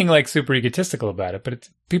not being like super egotistical about it, but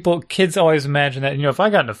kids always imagine that, if I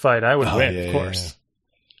got in a fight, I would win, of course.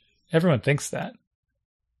 Yeah. Everyone thinks that.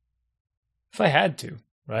 If I had to,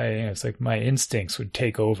 right? It's like my instincts would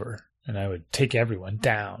take over and I would take everyone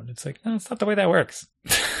down. It's like, no, it's not the way that works.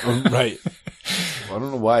 Right. Well, I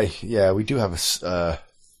don't know why. Yeah, we do have a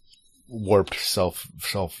warped self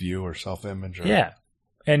view or self image. Yeah.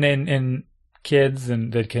 And then kids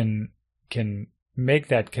that can make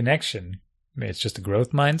that connection. I mean, it's just a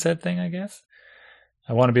growth mindset thing, I guess.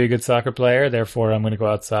 I want to be a good soccer player, therefore I'm going to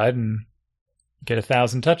go outside and get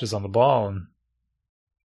 1,000 touches on the ball, and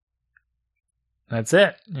that's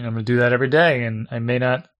it. I'm going to do that every day, and I may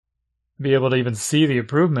not be able to even see the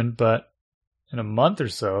improvement, but in a month or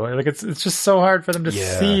so, like it's just so hard for them to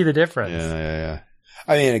see the difference. Yeah.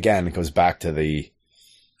 I mean, again, it goes back to the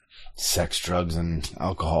sex, drugs, and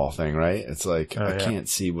alcohol thing, right? It's like, I can't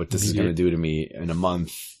see what this is going to do to me in a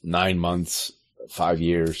month, 9 months, 5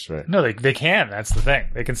 years, right? No, they can. That's the thing.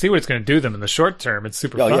 They can see what it's going to do to them in the short term. It's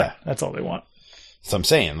super fun. Yeah. That's all they want. So I'm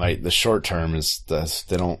saying, like, the short term is this,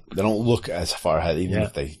 they don't look as far ahead, even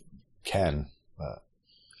if they can. But.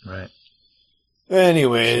 Right.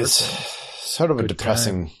 Anyways, sort of a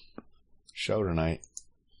depressing show tonight.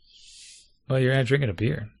 Well, you're out drinking a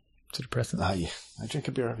beer. It's depressing. Yeah. I drink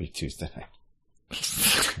a beer every Tuesday night.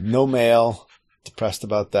 No mail. Depressed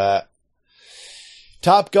about that.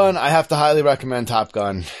 Top Gun. I have to highly recommend Top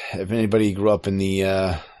Gun. If anybody grew up in the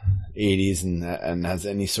 80s and has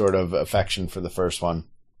any sort of affection for the first one,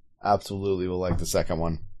 absolutely will like the second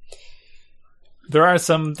one. There are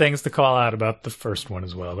some things to call out about the first one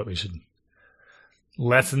as well that we should...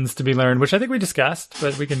 Lessons to be learned, which I think we discussed,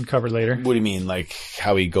 but we can cover later. What do you mean? Like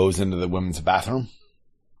how he goes into the women's bathroom?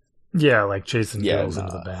 Yeah, like chasing girls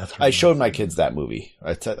into the bathroom. I showed my kids that movie.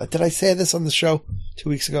 Did I say this on the show 2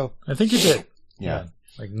 weeks ago? I think you did. Yeah.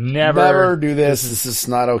 Like never do this. This is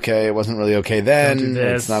not okay. It wasn't really okay then.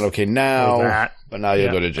 It's not okay now. But now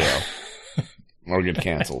you'll go to jail. Or get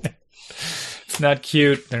canceled. It's not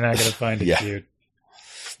cute. They're not going to find it cute.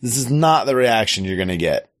 This is not the reaction you're going to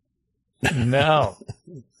get. No.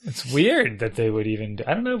 It's weird that they would even...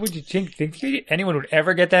 I don't know. Would you think anyone would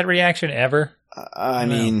ever get that reaction ever? I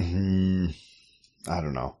mean, I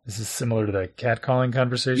don't know. This is similar to the catcalling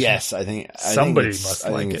conversation. Yes, I think somebody must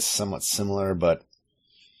like it. I think it's somewhat similar, but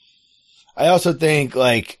I also think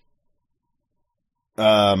like, what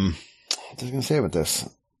was I going to say about this?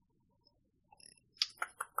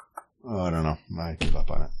 Oh, I don't know. I give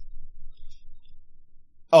up on it.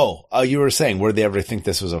 Oh, you were saying, where did they ever think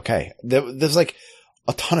this was okay? There's like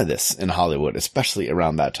a ton of this in Hollywood, especially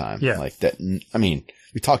around that time. Yeah. Like that. I mean,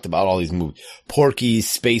 we talked about all these movies, Porky,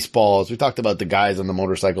 Spaceballs. We talked about the guys on the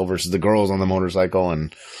motorcycle versus the girls on the motorcycle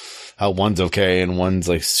and how one's okay and one's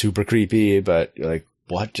like super creepy, but you're like,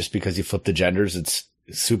 what? Just because you flip the genders, it's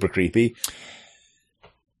super creepy.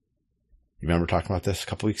 You remember talking about this a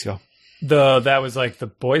couple weeks ago? That was like the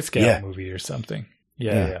Boy Scout movie or something.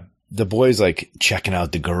 Yeah. The boys like checking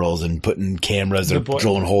out the girls and putting cameras or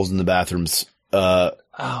drilling holes in the bathrooms.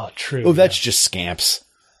 True. Oh, that's just scamps.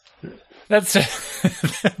 That's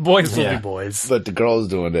boys will be boys. But the girl's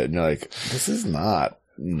doing it and you're like, this is not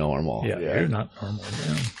normal. Yeah. You're not normal.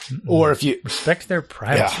 Yeah. Or if you respect their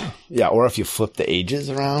privacy. Yeah. Or if you flip the ages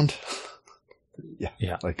around.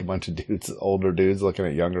 Yeah. Like a bunch of dudes, older dudes looking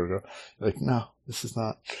at younger girls. Like, no, this is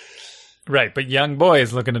not. Right. But young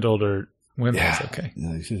boys looking at older women is okay.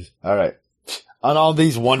 All right. On all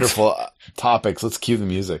these wonderful topics, let's cue the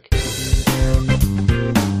music.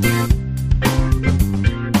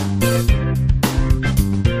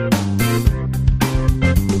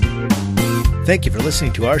 Thank you for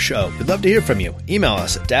listening to our show. We'd love to hear from you. Email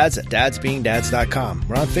us at dads@dadsbeingdads.com.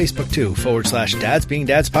 We're on Facebook too, /Dads Being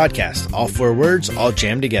Dads Podcast. All 4 words, all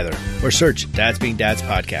jammed together. Or search Dads Being Dads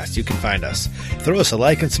Podcast. You can find us. Throw us a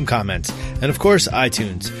like and some comments. And of course,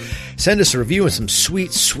 iTunes. Send us a review and some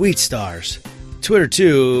sweet, sweet stars. Twitter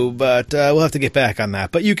too, but we'll have to get back on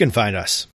that. But you can find us.